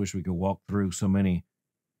I just wish we could walk through so many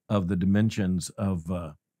of the dimensions of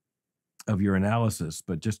your analysis,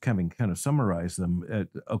 but just kind of summarize them.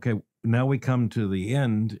 Okay, now we come to the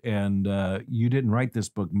end, and you didn't write this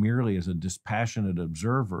book merely as a dispassionate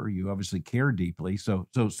observer. You obviously care deeply. So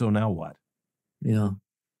now what? Yeah.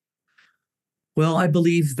 Well, I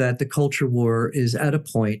believe that the culture war is at a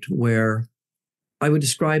point where I would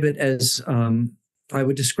describe it as warring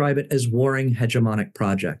hegemonic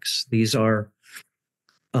projects. These are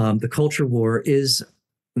the culture war is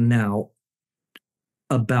now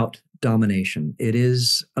about domination. It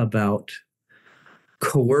is about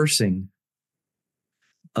coercing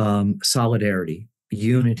solidarity,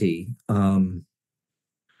 unity,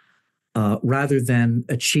 rather than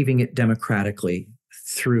achieving it democratically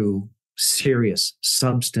through serious,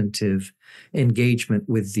 substantive engagement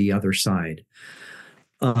with the other side.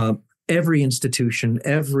 Uh, every institution,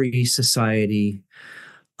 every society,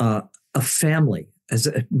 a family,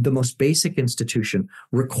 the most basic institution,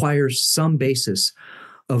 requires some basis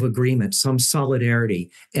of agreement, some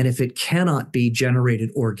solidarity. And if it cannot be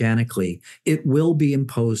generated organically, it will be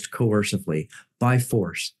imposed coercively by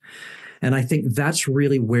force. And I think that's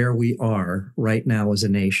really where we are right now as a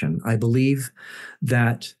nation. I believe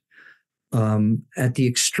that at the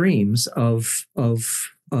extremes of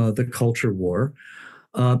the culture war,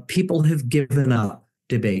 people have given up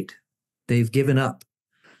debate. They've given up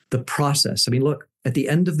the process. I mean, look, at the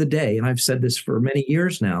end of the day, and I've said this for many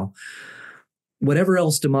years now, whatever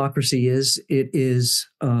else democracy is, it is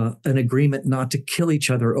an agreement not to kill each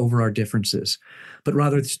other over our differences, but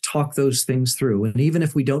rather to talk those things through. And even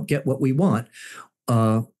if we don't get what we want,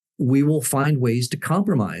 we will find ways to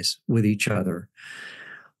compromise with each other.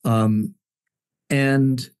 But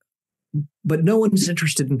no one's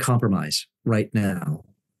interested in compromise right now.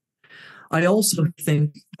 I also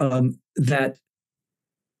think that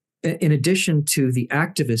in addition to the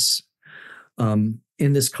activists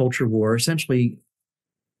in this culture war, essentially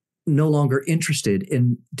no longer interested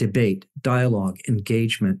in debate, dialogue,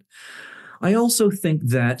 engagement, I also think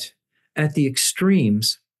that at the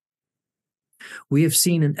extremes, we have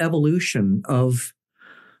seen an evolution of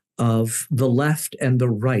the left and the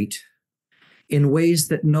right in ways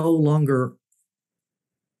that no longer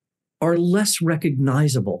are less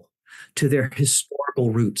recognizable to their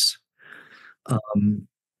historical roots. Um,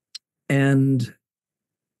 and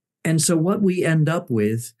and so what we end up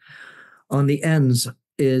with on the ends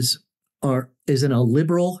is in a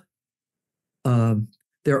liberal.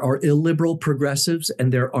 There are illiberal progressives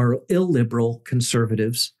and there are illiberal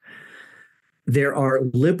conservatives. There are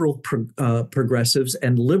liberal progressives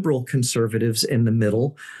and liberal conservatives in the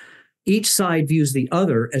middle. Each side views the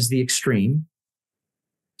other as the extreme.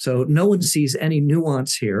 So no one sees any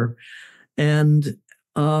nuance here. And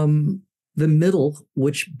the middle,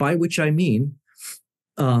 by which I mean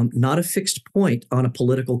not a fixed point on a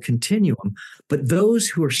political continuum, but those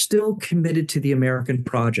who are still committed to the American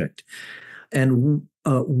project and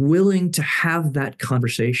willing to have that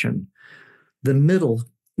conversation. The middle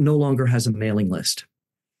no longer has a mailing list.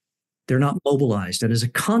 They're not mobilized. And as a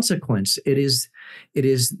consequence, it is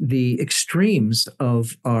the extremes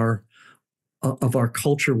of our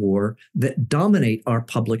culture war that dominate our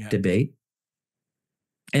public debate.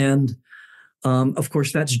 And of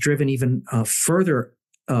course, that's driven even further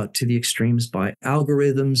to the extremes by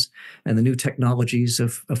algorithms and the new technologies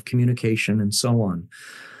of communication and so on.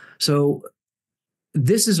 So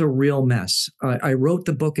this is a real mess. I wrote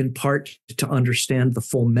the book in part to understand the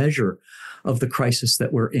full measure of the crisis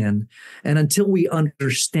that we're in. And until we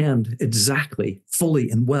understand exactly, fully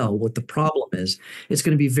and well what the problem is, it's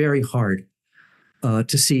going to be very hard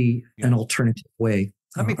to see an alternative way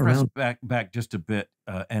Let me press back just a bit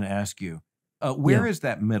and ask you, where is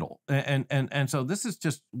that middle? And so this is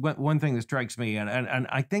just one thing that strikes me, and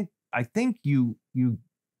I think you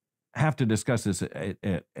have to discuss this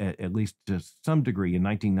at least to some degree in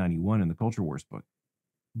 1991 in the Culture Wars book,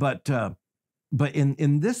 but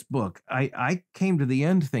in this book, I came to the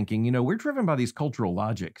end thinking, we're driven by these cultural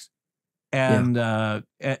logics. And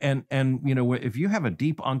if you have a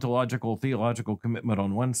deep ontological, theological commitment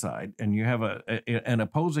on one side, and you have an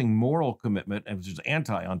opposing moral commitment, which is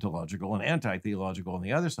anti-ontological and anti-theological on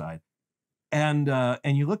the other side, and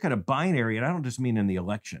you look at a binary, and I don't just mean in the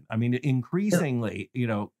election. I mean increasingly,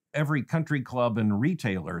 every country club and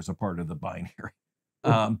retailer is a part of the binary.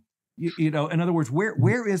 In other words,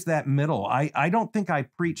 where is that middle? I don't think I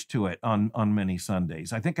preach to it on many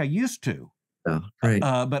Sundays. I think I used to. Right.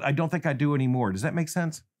 But I don't think I do anymore. Does that make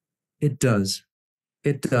sense? It does.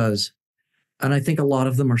 It does. And I think a lot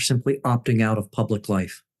of them are simply opting out of public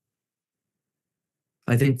life.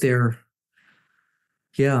 I think I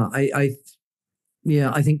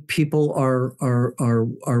think people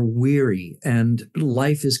are weary and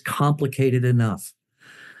life is complicated enough.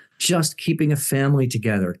 Just keeping a family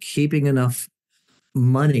together, keeping enough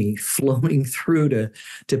money flowing through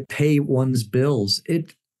to pay one's bills.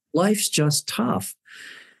 Life's just tough.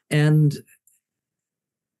 And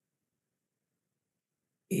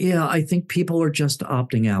I think people are just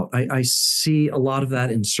opting out. I see a lot of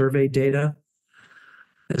that in survey data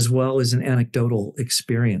as well as an anecdotal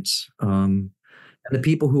experience. And the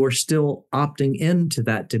people who are still opting into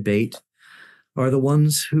that debate are the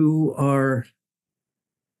ones who are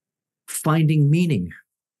finding meaning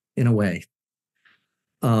in a way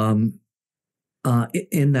in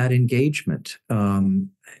that engagement.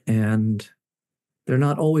 And they're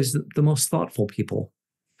not always the most thoughtful people.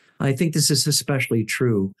 I think this is especially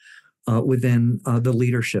true within the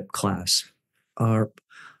leadership class. I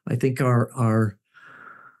think our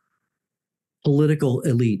political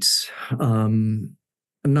elites,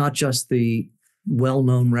 not just the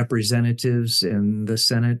well-known representatives in the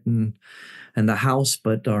Senate and the House,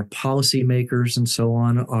 but our policymakers and so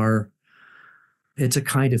on, it's a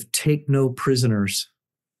kind of take no prisoners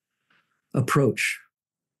approach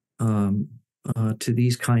to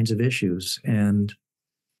these kinds of issues. And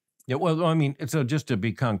well, I mean, so just to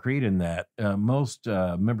be concrete in that, most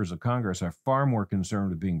members of Congress are far more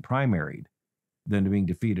concerned with being primaried than being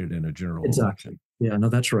defeated in a general election. Yeah, no,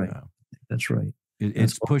 that's right. That's right.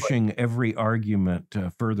 It's pushing every argument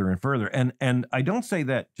further and further. And I don't say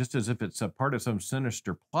that just as if it's a part of some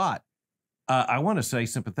sinister plot. I want to say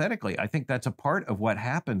sympathetically, I think that's a part of what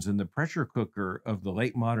happens in the pressure cooker of the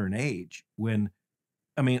late modern age when,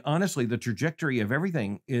 I mean, honestly, the trajectory of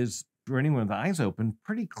everything is, for anyone with eyes open,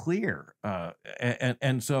 pretty clear.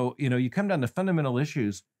 And so, you come down to fundamental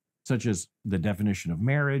issues such as the definition of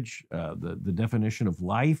marriage, the definition of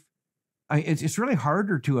life. It's really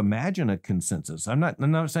harder to imagine a consensus. I'm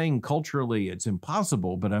not saying culturally it's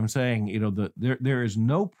impossible, but I'm saying, there is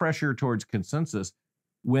no pressure towards consensus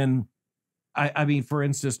when, I mean, for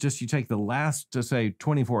instance, just you take the last, to say,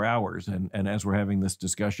 24 hours, and as we're having this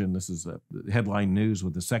discussion, this is headline news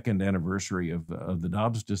with the second anniversary of the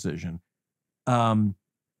Dobbs decision.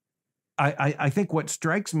 I think what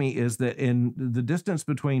strikes me is that in the distance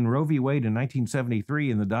between Roe v. Wade in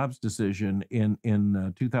 1973 and the Dobbs decision in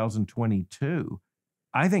 2022,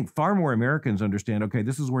 I think far more Americans understand, okay,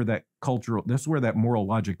 this is where that moral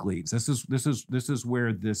logic leads. This is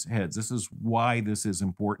where this heads. This is why this is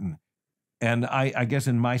important. And I guess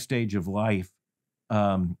in my stage of life,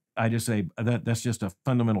 I just say that's just a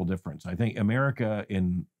fundamental difference. I think America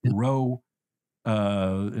in Roe in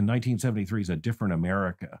 1973 is a different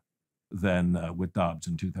America than with Dobbs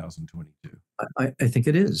in 2022. I think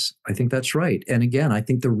it is. I think that's right. And again, I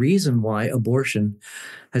think the reason why abortion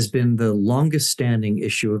has been the longest standing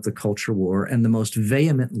issue of the culture war and the most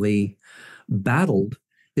vehemently battled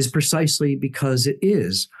is precisely because it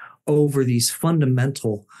is over these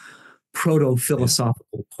fundamental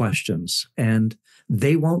proto-philosophical questions, and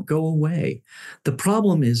they won't go away. The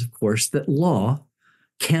problem is, of course, that law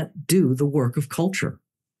can't do the work of culture.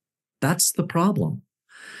 That's the problem.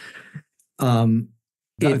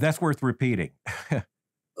 That's worth repeating.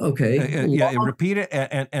 Okay. Repeat it,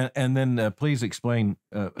 and then please explain.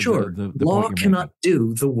 Sure. The law point you're cannot making.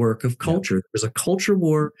 do the work of culture. There's a culture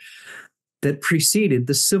war that preceded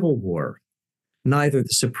the Civil War. Neither the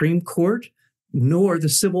Supreme Court nor the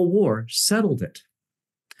Civil War settled it.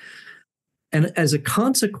 And as a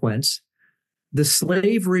consequence, the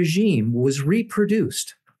slave regime was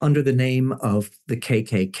reproduced under the name of the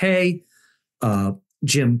KKK,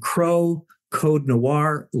 Jim Crow, Code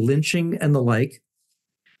Noir, lynching, and the like.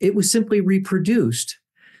 It was simply reproduced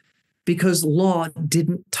because law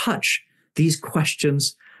didn't touch these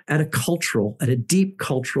questions at a deep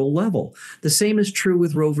cultural level. The same is true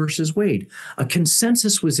with Roe versus Wade. A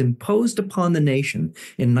consensus was imposed upon the nation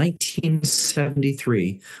in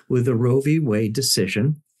 1973 with the Roe v. Wade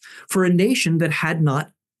decision for a nation that had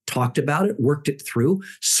not talked about it, worked it through,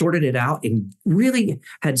 sorted it out, and really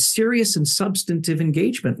had serious and substantive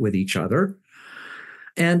engagement with each other.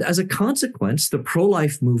 And as a consequence, the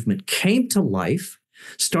pro-life movement came to life,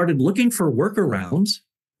 started looking for workarounds,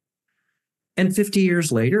 and 50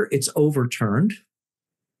 years later, it's overturned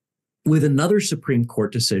with another Supreme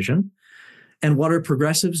Court decision. And what are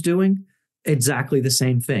progressives doing? Exactly the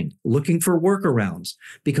same thing, looking for workarounds,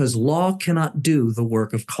 because law cannot do the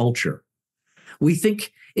work of culture. We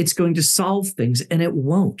think it's going to solve things, and it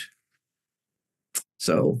won't.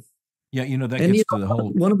 So, that gets to the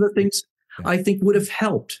whole. One of the things I think would have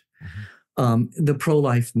helped the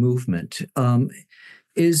pro-life movement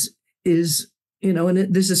is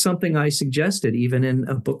and this is something I suggested even in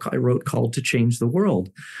a book I wrote called To Change the World.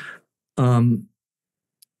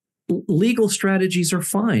 Legal strategies are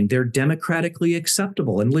fine. They're democratically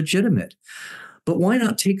acceptable and legitimate. But why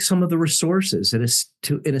not take some of the resources in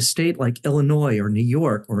a state like Illinois or New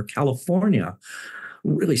York or California,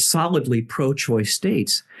 really solidly pro-choice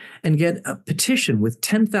states, and get a petition with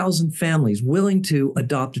 10,000 families willing to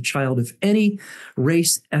adopt a child of any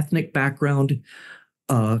race, ethnic background,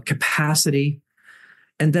 capacity,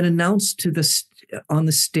 and then announce at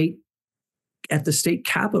the state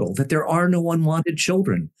capitol that there are no unwanted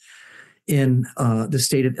children in the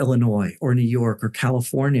state of Illinois or New York or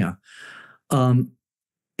California.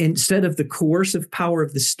 Instead of the coercive power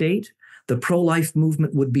of the state, the pro-life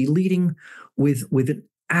movement would be leading with an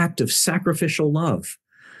act of sacrificial love.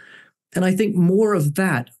 And I think more of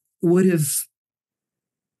that would have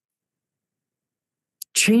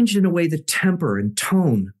changed in a way the temper and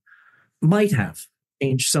tone might have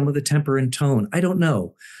changed some of the temper and tone. I don't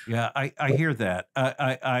know. Yeah, I hear that.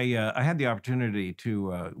 I had the opportunity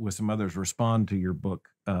to, with some others, respond to your book,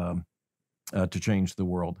 To Change the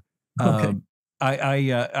World. Okay.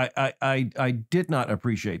 I did not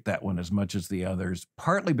appreciate that one as much as the others,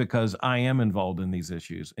 partly because I am involved in these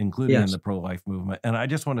issues, including in the pro-life movement. And I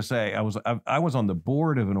just want to say I was on the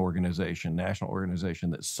board of an organization, national organization,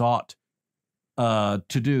 that sought to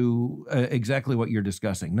do exactly what you're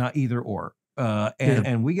discussing, not either or.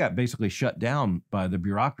 And we got basically shut down by the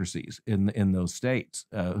bureaucracies in those states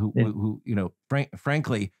who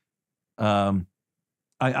frankly,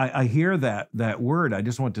 I hear that word. I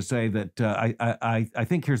just want to say that I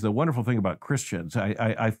think here's the wonderful thing about Christians.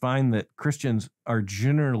 I find that Christians are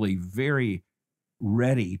generally very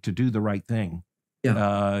ready to do the right thing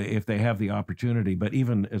if they have the opportunity. But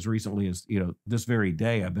even as recently as this very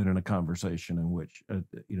day, I've been in a conversation in which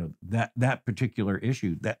that particular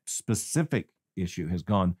issue, that specific issue, has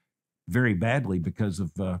gone very badly because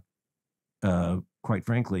of quite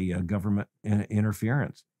frankly government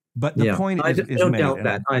interference. But the point is I don't made. doubt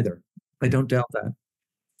that either. I don't doubt that.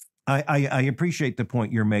 I appreciate the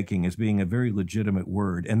point you're making as being a very legitimate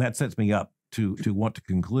word, and that sets me up to want to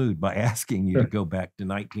conclude by asking you to go back to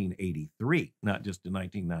 1983, not just to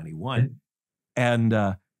 1991.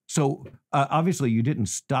 And so obviously you didn't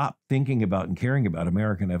stop thinking about and caring about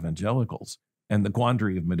American evangelicals and the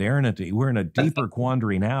quandary of modernity. We're in a deeper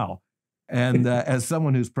quandary now. And as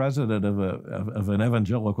someone who's president of an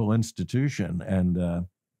evangelical institution, and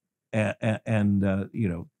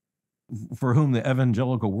for whom the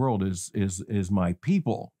evangelical world is my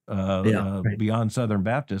people, Right. beyond Southern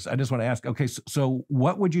Baptists, I just want to ask, okay, so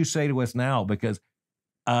what would you say to us now? Because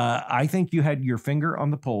I think you had your finger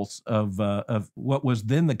on the pulse of what was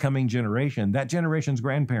then the coming generation, that generation's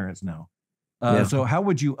grandparents now. Yeah. So how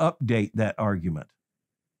would you update that argument?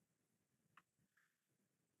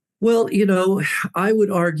 Well, I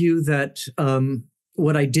would argue that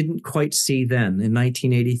what I didn't quite see then in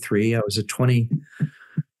 1983, I was a 20.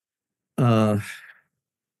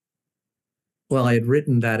 Well, I had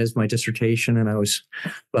written that as my dissertation, and I was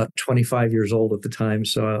about 25 years old at the time.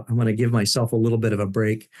 So I'm going to give myself a little bit of a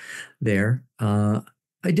break there. I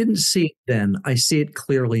didn't see it then. I see it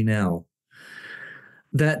clearly now.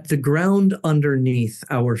 That the ground underneath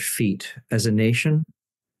our feet as a nation,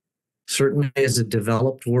 certainly as a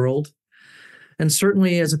developed world, and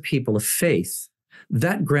certainly as a people of faith,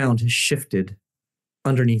 that ground has shifted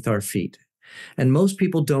underneath our feet. And most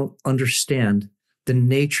people don't understand the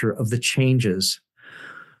nature of the changes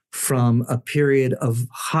from a period of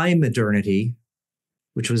high modernity,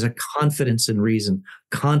 which was a confidence in reason,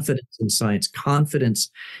 confidence in science,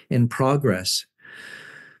 confidence in progress,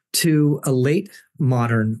 to a late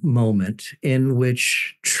modern moment in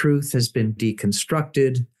which truth has been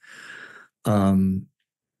deconstructed,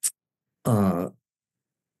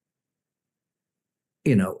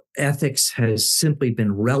 ethics has simply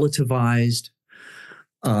been relativized.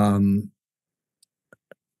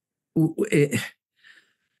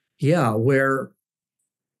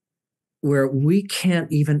 Where we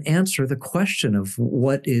can't even answer the question of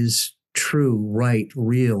what is true, right,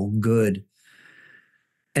 real, good.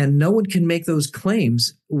 And no one can make those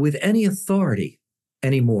claims with any authority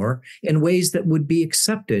anymore in ways that would be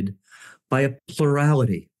accepted by a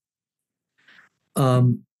plurality.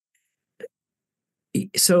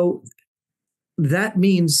 So that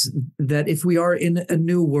means that if we are in a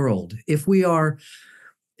new world, if we are,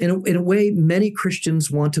 in a way, many Christians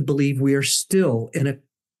want to believe we are still in a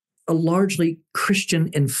largely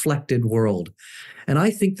Christian-inflected world. And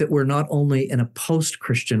I think that we're not only in a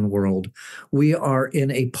post-Christian world, we are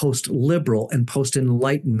in a post-liberal and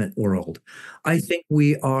post-enlightenment world. I think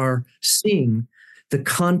we are seeing the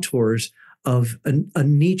contours of a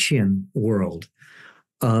Nietzschean world.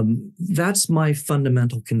 That's my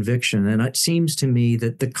fundamental conviction. And it seems to me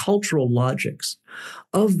that the cultural logics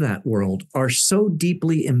of that world are so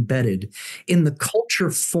deeply embedded in the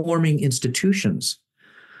culture-forming institutions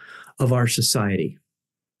of our society.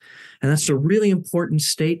 And that's a really important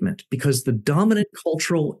statement, because the dominant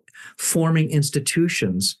cultural forming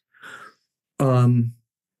institutions are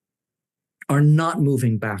not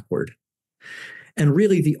moving backward. And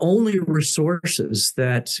really the only resources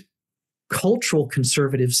that cultural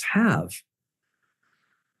conservatives have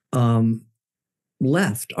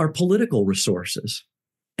left are political resources.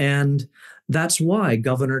 And that's why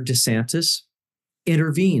Governor DeSantis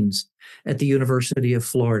intervenes at the University of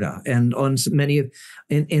Florida and on many of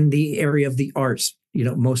in the area of the arts,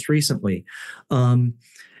 most recently, and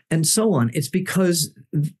so on. It's because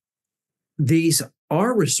these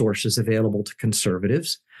are resources available to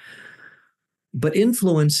conservatives, but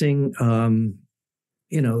influencing,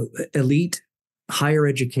 elite higher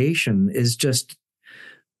education is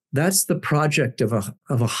that's the project of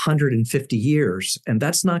 150 years, and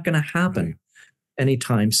that's not going to happen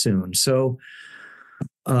anytime soon. So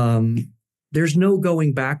there's no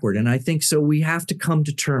going backward. And I think so we have to come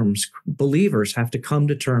to terms, believers have to come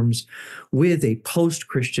to terms with a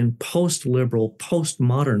post-Christian, post-liberal,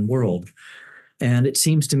 post-modern world. And it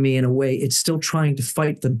seems to me, in a way, it's still trying to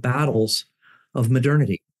fight the battles of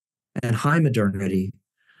modernity and high modernity,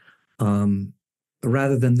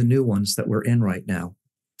 rather than the new ones that we're in right now.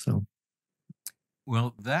 So.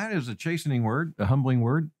 Well, that is a chastening word, a humbling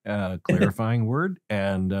word, clarifying word,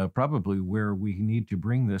 and probably where we need to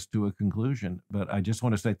bring this to a conclusion. But I just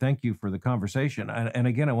want to say thank you for the conversation. And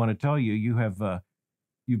again, I want to tell you,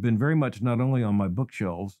 you've been very much not only on my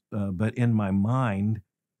bookshelves, but in my mind.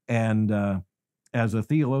 And as a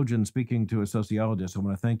theologian speaking to a sociologist, I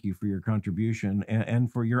want to thank you for your contribution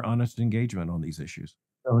and for your honest engagement on these issues.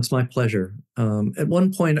 Oh, it's my pleasure. At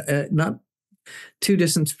one point, not too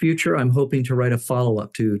distant future, I'm hoping to write a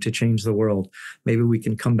follow-up to Change the World. Maybe we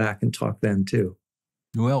can come back and talk then too.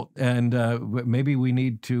 Well, and maybe we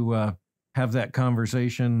need to have that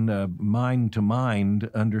conversation mind to mind,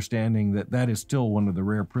 understanding that is still one of the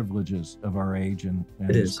rare privileges of our age, and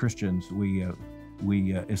as Christians, we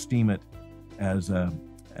esteem it as a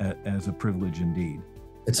privilege indeed.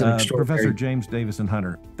 It's an extraordinary... Professor James Davison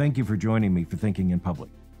Hunter, thank you for joining me for Thinking in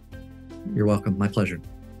Public. You're welcome. My pleasure.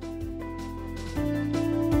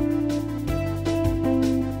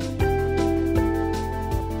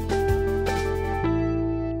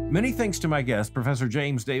 Many thanks to my guest, Professor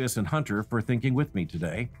James Davison Hunter, for thinking with me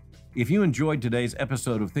today. If you enjoyed today's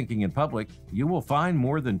episode of Thinking in Public, you will find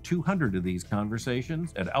more than 200 of these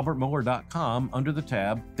conversations at albertmohler.com under the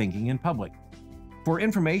tab Thinking in Public. For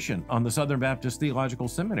information on the Southern Baptist Theological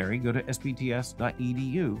Seminary, go to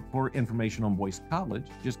sbts.edu. For information on Boyce College,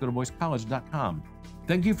 just go to boycecollege.com.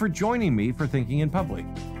 Thank you for joining me for Thinking in Public.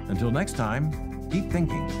 Until next time, keep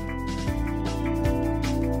thinking.